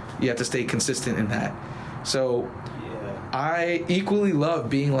why. You have to stay consistent in that. So yeah, I equally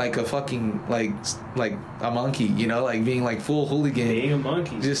love being like a fucking like a monkey, you know, like being like full hooligan, being a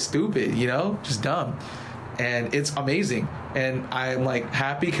monkey, just stupid, you know, just dumb. And it's amazing, and I'm like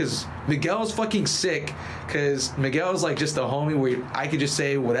happy because Miguel's fucking sick, because Miguel's like just a homie where I could just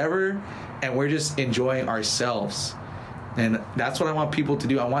say whatever and we're just enjoying ourselves. And that's what I want people to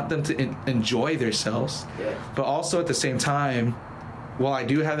do. I want them to enjoy themselves. Yeah. But also at the same time, while I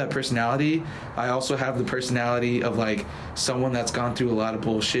do have that personality, I also have the personality of like someone that's gone through a lot of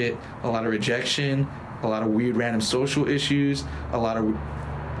bullshit, a lot of rejection, a lot of weird random social issues,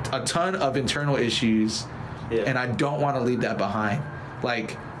 a ton of internal issues. Yeah. And I don't want to leave that behind.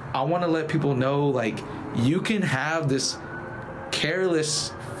 Like, I want to let people know, like, you can have this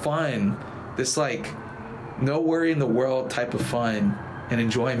careless fun, this like no worry in the world type of fun and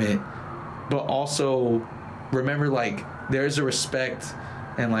enjoyment, but also remember like there's a respect,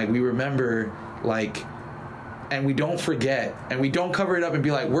 and like we remember like, and we don't forget, and we don't cover it up and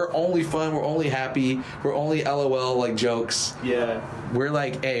be like, we're only fun, we're only happy, we're only LOL like jokes. Yeah, We're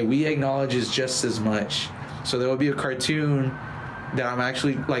like, hey, we acknowledge is just as much. So there will be a cartoon that I'm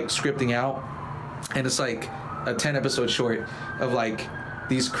actually like scripting out, and it's like a 10 episode short of like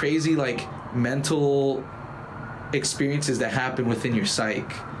these crazy like mental experiences that happen within your psyche,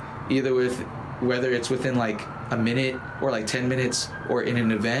 either with whether it's within like a minute or like 10 minutes or in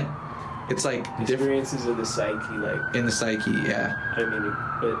an event. It's like experiences of the psyche, like in the psyche. Yeah, I mean,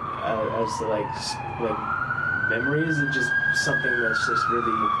 but as to like memories, it's just something that's just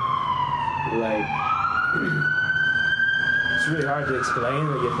really like it's really hard to explain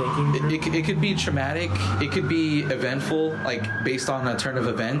what you're thinking. it could be traumatic, it could be eventful, like based on a turn of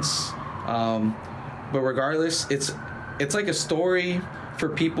events. But regardless, it's like a story for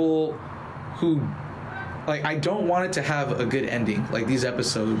people who like, I don't want it to have a good ending. Like these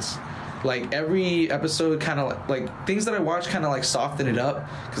episodes, like every episode kind of like things that I watch kind of like soften it up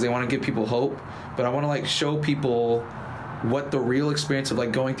because they want to give people hope, but I want to like show people what the real experience of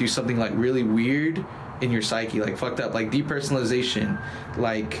like going through something like really weird in your psyche, like fucked up, like depersonalization,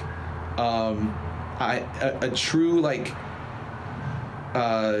 like a true like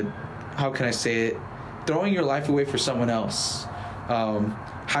how can I say it, throwing your life away for someone else,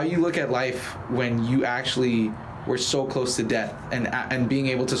 how you look at life when you actually were so close to death, and being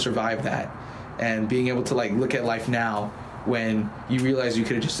able to survive that, and being able to like look at life now when you realize you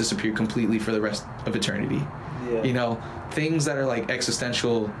could have just disappeared completely for the rest of eternity. Yeah. You know, things that are like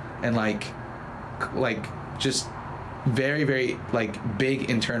existential and like just very, very like big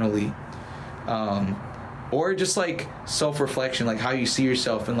internally, or just like self-reflection, like how you see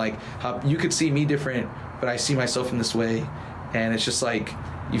yourself, and like how you could see me different, but I see myself in this way, and it's just like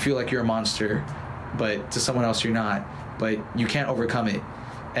you feel like you're a monster, but to someone else you're not, but you can't overcome it.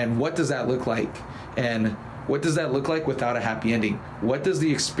 And what does that look like? And what does that look like without a happy ending? What does the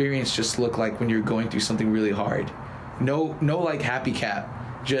experience just look like when you're going through something really hard? No like happy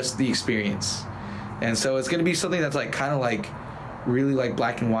cap, just the experience. And so it's gonna be something that's like kind of like really like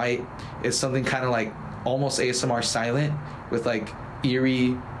black and white. It's something kind of like almost ASMR silent with like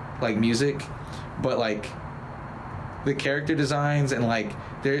eerie like music, but like the character designs and like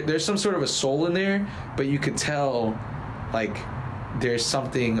there's some sort of a soul in there, but you could tell like there's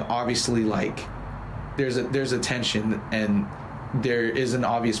something obviously like there's a tension and there is an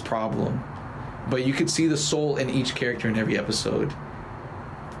obvious problem, but you could see the soul in each character in every episode.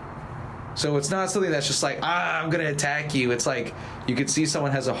 So it's not something that's just like, I'm gonna attack you. It's like you could see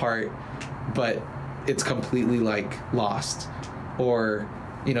someone has a heart, but it's completely like lost, or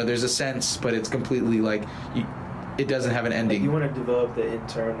there's a sense, but it's completely like it doesn't have an ending. You want to develop the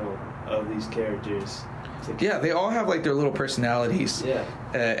internal of these characters. Yeah, they all have like their little personalities. Yeah.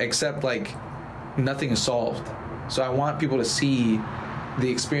 Except like nothing is solved. So I want people to see the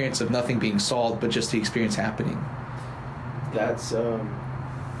experience of nothing being solved, but just the experience happening. That's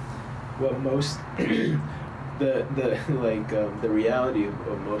what most the reality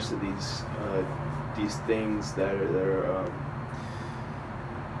of most of these things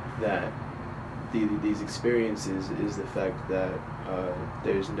that these experiences is the fact that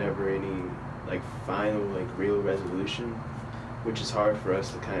there's never any like final like real resolution, which is hard for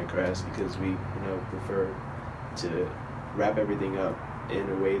us to kind of grasp because we prefer to wrap everything up in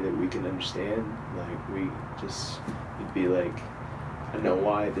a way that we can understand. Like we'd be like, I know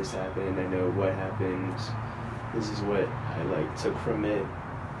why this happened, I know what happened, this is what I like took from it,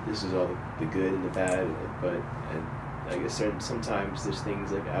 this is all the good and the bad, but I guess sometimes there's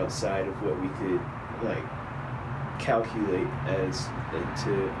things like outside of what we could like calculate as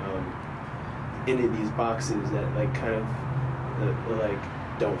into these boxes that like kind of like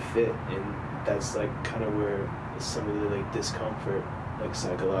don't fit, and that's like kind of where some of the like discomfort like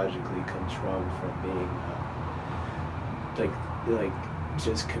psychologically comes from being like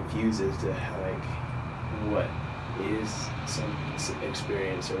just confused as to how, like what is some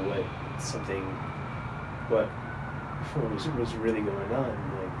experience or what was really going on,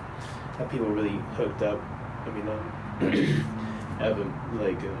 like how people really hooked up. I mean, have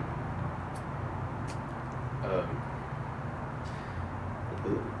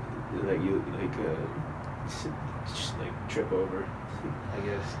just like trip over, I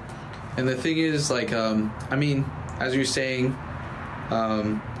guess. And the thing is, like, I mean, as you're saying,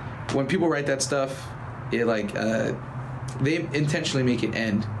 when people write that stuff, it like they intentionally make it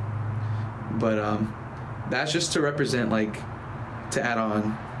end, but that's just to represent, like, to add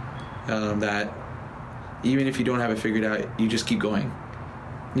on that even if you don't have it figured out, you just keep going.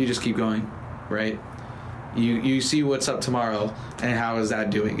 You just keep going, right? You see what's up tomorrow, and how is that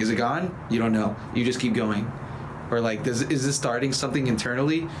doing? Is it gone? You don't know. You just keep going. Or like, is this starting something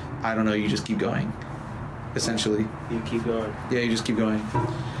internally? I don't know. You just keep going. Essentially, you keep going. Yeah, you just keep going.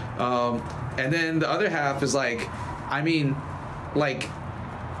 And then the other half is like, I mean, like,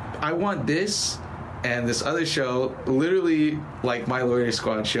 I want this and this other show, literally like my Lawyer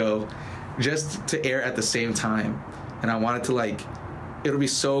Squad show, just to air at the same time. And I want it to, like, it'll be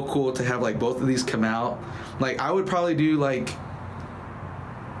so cool to have like both of these come out. Like, I would probably do like,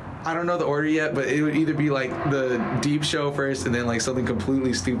 I don't know the order yet, but it would either be like the deep show first and then like something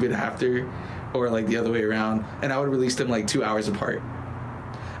completely stupid after, or like the other way around. And I would release them like 2 hours apart.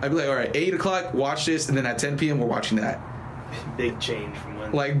 I'd be like, all right, 8 o'clock, watch this, and then at 10 p.m. we're watching that. Big change from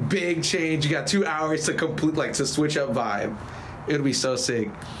one. Like, big change. You got 2 hours to complete, like, to switch up vibe. It'll be so sick.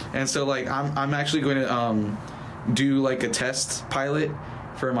 And so, like, I'm actually going to do like a test pilot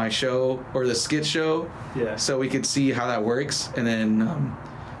for my show, or the skit show. Yeah. So we could see how that works, and then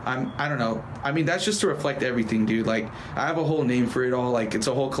I don't know. I mean, that's just to reflect everything, dude. Like, I have a whole name for it all. Like, it's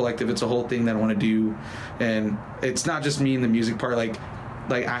a whole collective. It's a whole thing that I want to do, and it's not just me in the music part. Like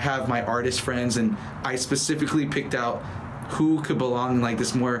I have my artist friends, and I specifically picked out who could belong in like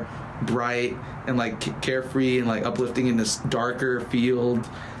this more bright and like carefree and like uplifting in this darker field,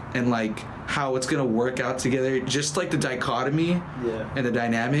 and like how it's gonna work out together. Just like the dichotomy and the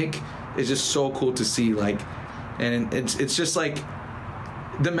dynamic is just so cool to see. Like, and it's just like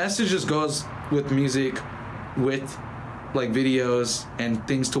the message just goes with music, with like videos and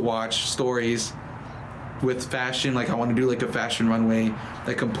things to watch, stories, with fashion. Like, I want to do like a fashion runway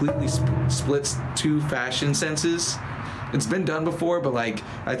that completely splits two fashion senses. It's been done before, but like,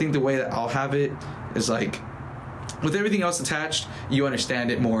 I think the way that I'll have it is like, with everything else attached, you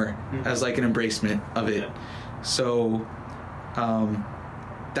understand it more as like an embracement of it. So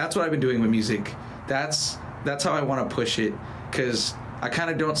that's what I've been doing with music. That's how I want to push it, because I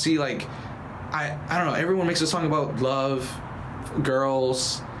kind of don't see, like, I don't know, everyone makes a song about love,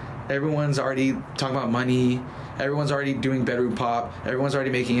 girls, everyone's already talking about money, everyone's already doing bedroom pop, everyone's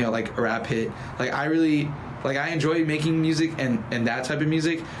already making it like a rap hit. Like, I really, like, I enjoy making music and that type of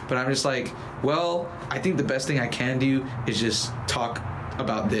music, but I'm just like, well, I think the best thing I can do is just talk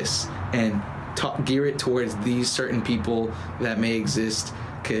about this and gear it towards these certain people that may exist,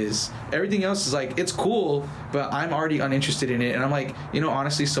 because everything else is like, it's cool, but I'm already uninterested in it, and I'm like,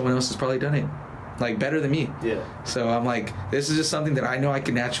 honestly, someone else has probably done it like better than me. So I'm like, this is just something that I know I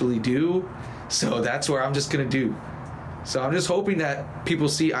can naturally do, so that's where I'm just gonna do. So I'm just hoping that people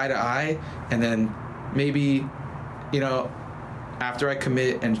see eye to eye, and then maybe, after I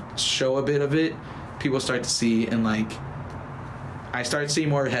commit and show a bit of it, people start to see, and like I start seeing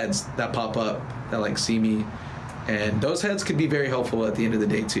more heads that pop up that like see me, and those heads could be very helpful at the end of the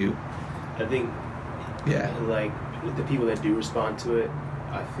day too. I think, Yeah. like the people that do respond to it,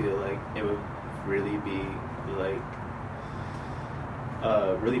 I feel like it would really be like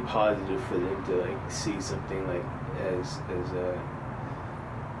really positive for them to like see something like as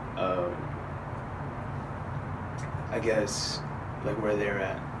I guess like where they're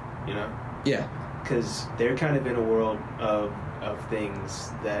at, you know? Yeah. Because they're kind of in a world of things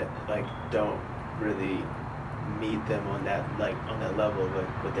that like don't really meet them on that level of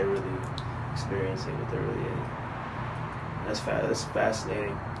like what they're really experiencing, what they're really in. That's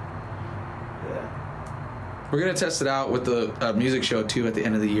fascinating. Yeah. We're gonna test it out with the music show too at the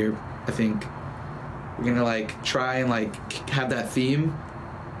end of the year. I think we're gonna like try and like have that theme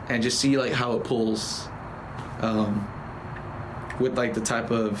and just see like how it pulls with like the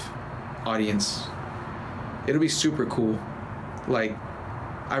type of audience. It'll be super cool. Like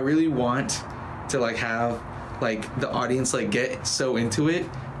I really want to like have like the audience like get so into it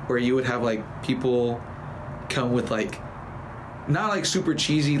where you would have like people come with like not like super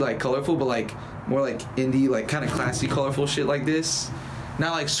cheesy like colorful, but like more like indie like kind of classy colorful shit like this.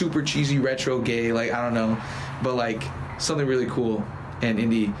 Not like super cheesy retro gay, like I don't know, but like something really cool and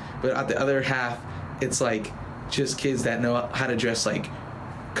indie. But at the other half it's like just kids that know how to dress like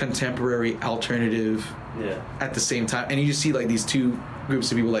contemporary alternative at the same time, and you just see like these two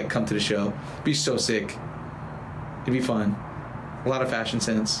groups of people like come to the show. It'd be so sick. It'd be fun. A lot of fashion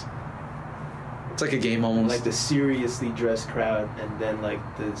sense. It's like a game almost. Like the seriously dressed crowd and then like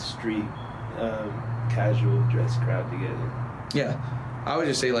the street casual dressed crowd together. Yeah, I would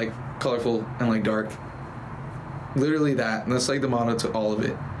just say like colorful and like dark. Literally that, and that's like the motto to all of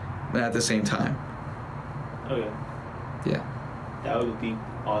it, and at the same time. Okay. Yeah. That would be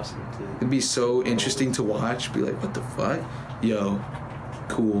awesome to. It'd be so interesting to watch. Be like, what the fuck? Yo,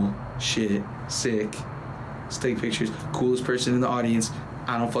 cool, shit, sick. Let's take pictures. Coolest person in the audience.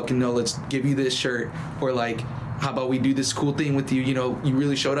 I don't fucking know. Let's give you this shirt. Or like, how about we do this cool thing with you? You know, you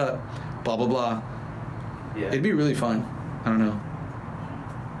really showed up. Blah blah blah. Yeah. It'd be really fun. I don't know.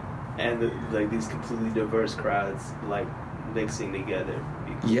 And like these completely diverse crowds like mixing together.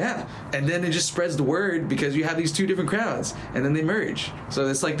 Yeah, and then it just spreads the word because you have these two different crowds, and then they merge. So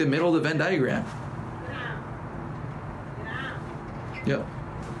it's like the middle of the Venn diagram. Yep.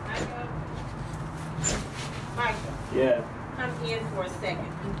 Michael, Yeah. come in for a second.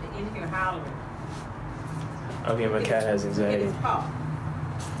 He's in here hollering. Okay, my cat has Get anxiety. his paw.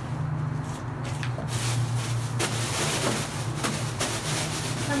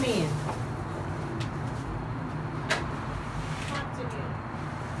 Come in. Talk to him.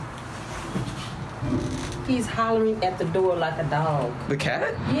 He's hollering at the door like a dog. The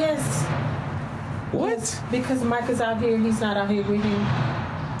cat? Yes. What? Yes, because Micah's out here. He's not out here with him.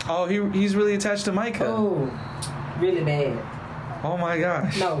 Oh, he's really attached to Micah. Oh, really bad. Oh my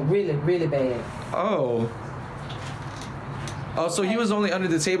gosh. No, really, really bad. Oh. Oh, so he was only under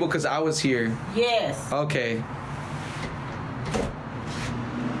the table because I was here. Yes. Okay.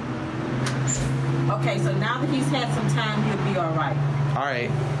 Okay, so now that he's had some time, he'll be all right. All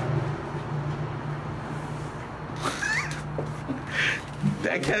right.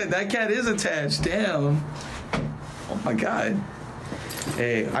 That cat is attached. Damn. Oh my god.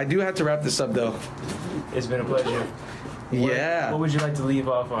 Hey, I do have to wrap this up though. It's been a pleasure. Yeah. What would you like to leave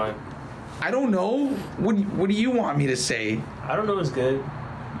off on? I don't know. What do you want me to say? I don't know. It's good.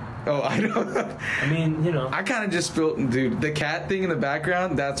 Oh, I don't. I mean, you know. I kind of just felt, dude, the cat thing in the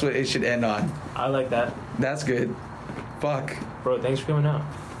background, that's what it should end on. I like that. That's good. Fuck. Bro, thanks for coming out.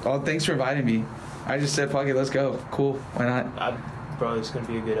 Oh, thanks for inviting me. I just said, fuck it, let's go. Cool. Why not? Bro, it's going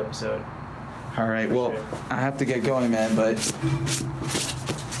to be a good episode. All right. For Well, sure. I have to get going, man, but.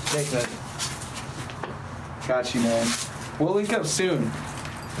 Thanks, man. Got you, man. We'll link up soon.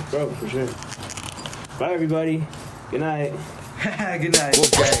 Bro, for sure. Bye, everybody. Good night. Good night. Well,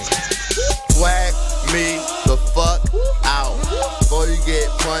 gang. Swag me the fuck out before you get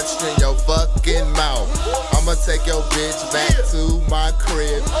punched in your fucking mouth. I'ma take your bitch back to my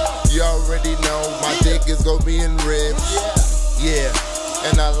crib. You already know my dick is gonna be in ribs. Yeah,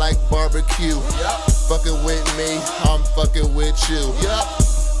 and I like barbecue. Fucking with me, I'm fucking with you.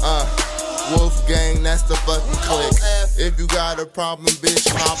 Wolf gang, that's the fucking click. If you got a problem, bitch,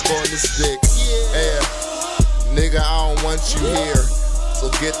 hop on this dick. Yeah, nigga, I don't want you here. So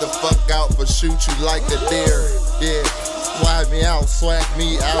get the fuck out for shoot you like a deer. Yeah, swag me out, swag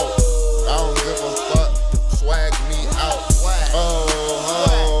me out. I don't give a fuck, swag me out.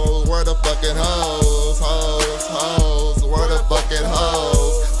 Oh, where the fucking hoes, hoes, hoes. Where the fucking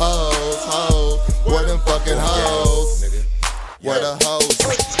hoes, hoes, hoes. Where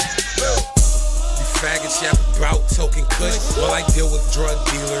Well, I deal with drug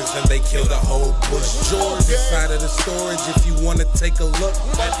dealers and they kill the whole bush. George inside of the storage if you wanna take a look.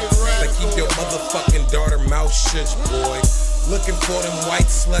 Like keep your motherfucking daughter mouth shush, boy. Looking for them white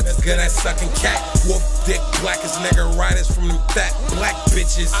sluts, good at sucking cat. Wolf dick, blackest nigga riders from them fat black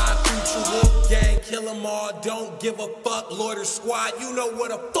bitches. I future wolf gang, kill them all, don't give a fuck. Loiter squad, you know where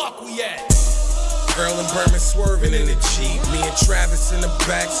the fuck we at. Earl and Berman swerving in the Jeep. Me and Travis in the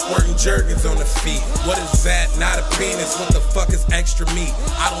back, squirting Jergens on the feet. What is that? Not a penis, what the fuck is extra meat?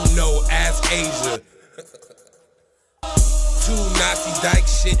 I don't know, ask Asia. Two Nazi dyke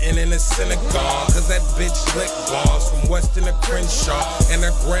shitting in a synagogue. Cause that bitch lick balls from Weston to Crenshaw. And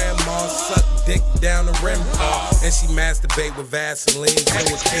her grandma sucked dick down the rim paw. And she masturbate with Vaseline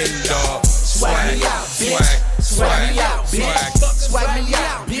to a Ken dog. Swag me out, bitch. Swag me out, bitch. Swag me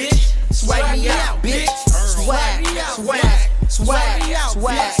out, bitch. Swag me out, bitch. Swag, swag,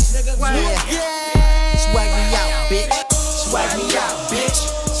 swag, swag. Yeah. Swag me out, bitch. Swag me out, bitch.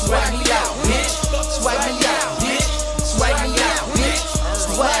 Swag me out, bitch. Swag me out, bitch. Swag me out, bitch.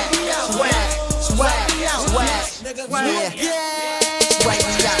 Swag, swag, swag, swag. Yeah. Swag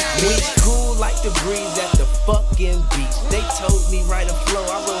me out, bitch. We cool like the breeze at the fucking beach. They told me write a flow,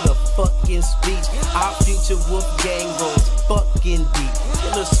 I wrote a fucking speech. Our future wolf gang rolls fucking deep.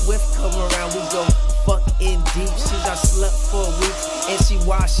 Taylor Swift come around, we go fucking deep. She's our slut for a week, and she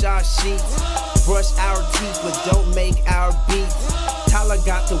wash our sheets. Brush our teeth, but don't make our beats. Tyler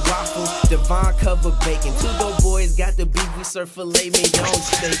got the waffles, Devon covered bacon. Two dope boys got the beef, we serve filet mignon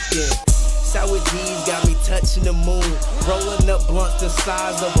steak in. Sour D's got me touching the moon. Rolling up blunts the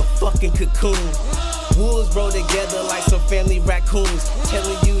size of a fucking cocoon. Wolves roll together like some family raccoons.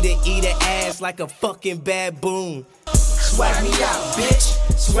 Telling you to eat an ass like a fucking baboon. Swag me out, bitch.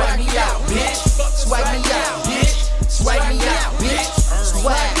 Swag me out, bitch. Swag me out, bitch. Swag me out, bitch.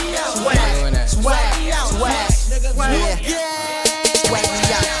 Swag, swag, swag, swag. Yeah. Swag me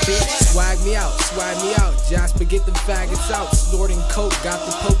out, bitch. Swag me out, swag me out. Jasper, get them faggots out. Snorting coke, got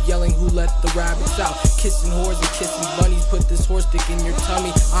the pope yelling who let the rabbits out. Kissing whores and kissing bunnies, put this horse dick in your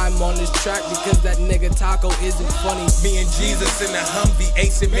tummy. I'm on this track because that nigga Taco isn't funny. Me and Jesus in the Humvee,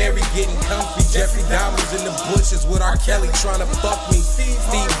 Ace and Mary getting comfy. Jeffrey Dahmer's in the bushes with R. Kelly trying to fuck me.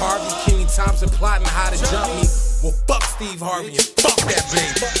 Steve Harvey, Kenny Thompson plotting how to jump me. Well, fuck Steve Harvey and fuck that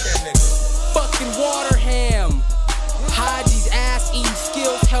babe. Fuck that nigga. Fucking water ham. Haji's ass eating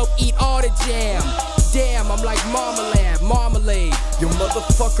skills help eat all the jam. Damn, I'm like marmalade. You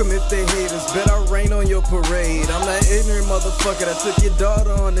motherfuck 'em if they hate us. Bet I rain on your parade. I'm that ignorant motherfucker that took your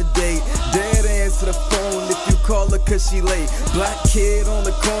daughter on a date. Dead answer the phone if you call her cause she late. Black kid on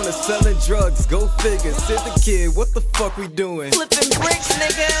the corner selling drugs. Go figure. Sit the kid, what the fuck we doing? Flipping bricks,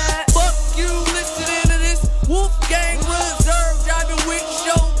 nigga. Fuck you listening to this Wolfgang Reserve. Driving with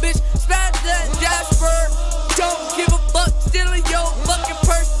show, bitch. Spat that Jasper. Don't give a fuck, stealing your fucking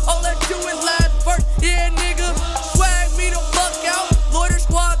purse. All I do is laugh first. Yeah, nigga, swag me the fuck out. Loiter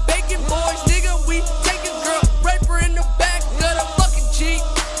squad, bacon boys, nigga. We take a girl, rape her in the back of the fucking Jeep.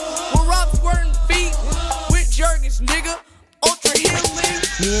 We're Rob squirting feet with Jergens, nigga. Ultra healing.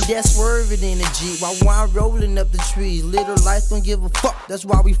 Me and Dad swerving in the Jeep while wine rolling up the trees. Little life don't give a fuck, that's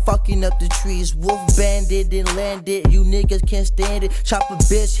why we fucking up the trees. Wolf banded and landed, you niggas can't stand it. Chop a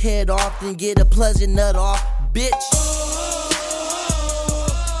bitch head off, then get a pleasant nut off, bitch.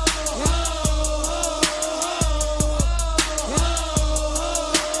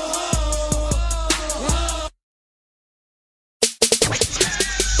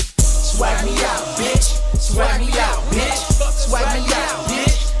 Swag me out, bitch. Swag me out, bitch. Swag me out,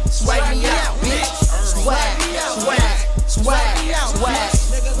 bitch. Swag me out, bitch. Swag, swag, swag,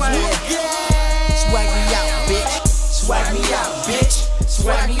 swag. Yeah. Swag me out, bitch. Swag me out, bitch.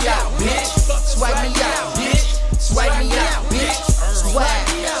 Swag me out, bitch. Swag me out, bitch. Swag me out, bitch. Swag,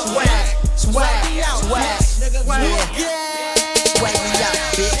 swag, swag, swag. Yeah. Swag me out,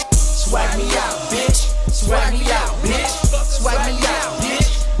 bitch. Swag me out, bitch. Swag me out, bitch. Swag me out, bitch.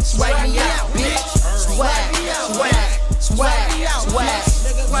 Swag me out, bitch. Swag, swag, swag,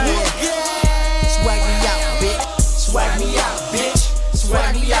 swag. Yeah. Swag me out, bitch. Swag me out, bitch.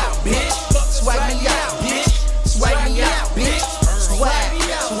 Swag me out, bitch. Swag me out, bitch. Swag me out, bitch. Swag,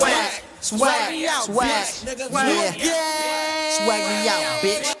 swag, swag, swag. Yeah. Swag me out,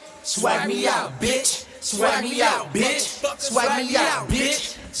 bitch. Swag me out, bitch. Swag me out, bitch. Swag me out,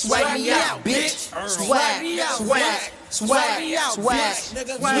 bitch. Swag me out, bitch. Swag, swag, swag,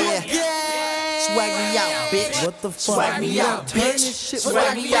 swag. Yeah. Swag me out, bitch. What the fuck? Swag me out, bitch.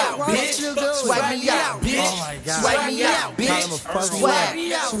 Swag me out, bitch. Swag me out, bitch. Oh my God. Swag me out, bitch. Swag,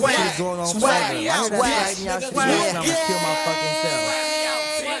 swag, swag,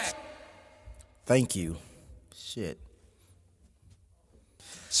 Thank you. Shit.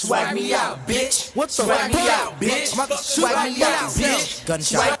 Swag me out, bitch. Swag me out, bitch. Swag me out, bitch.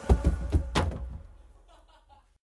 Gunshot.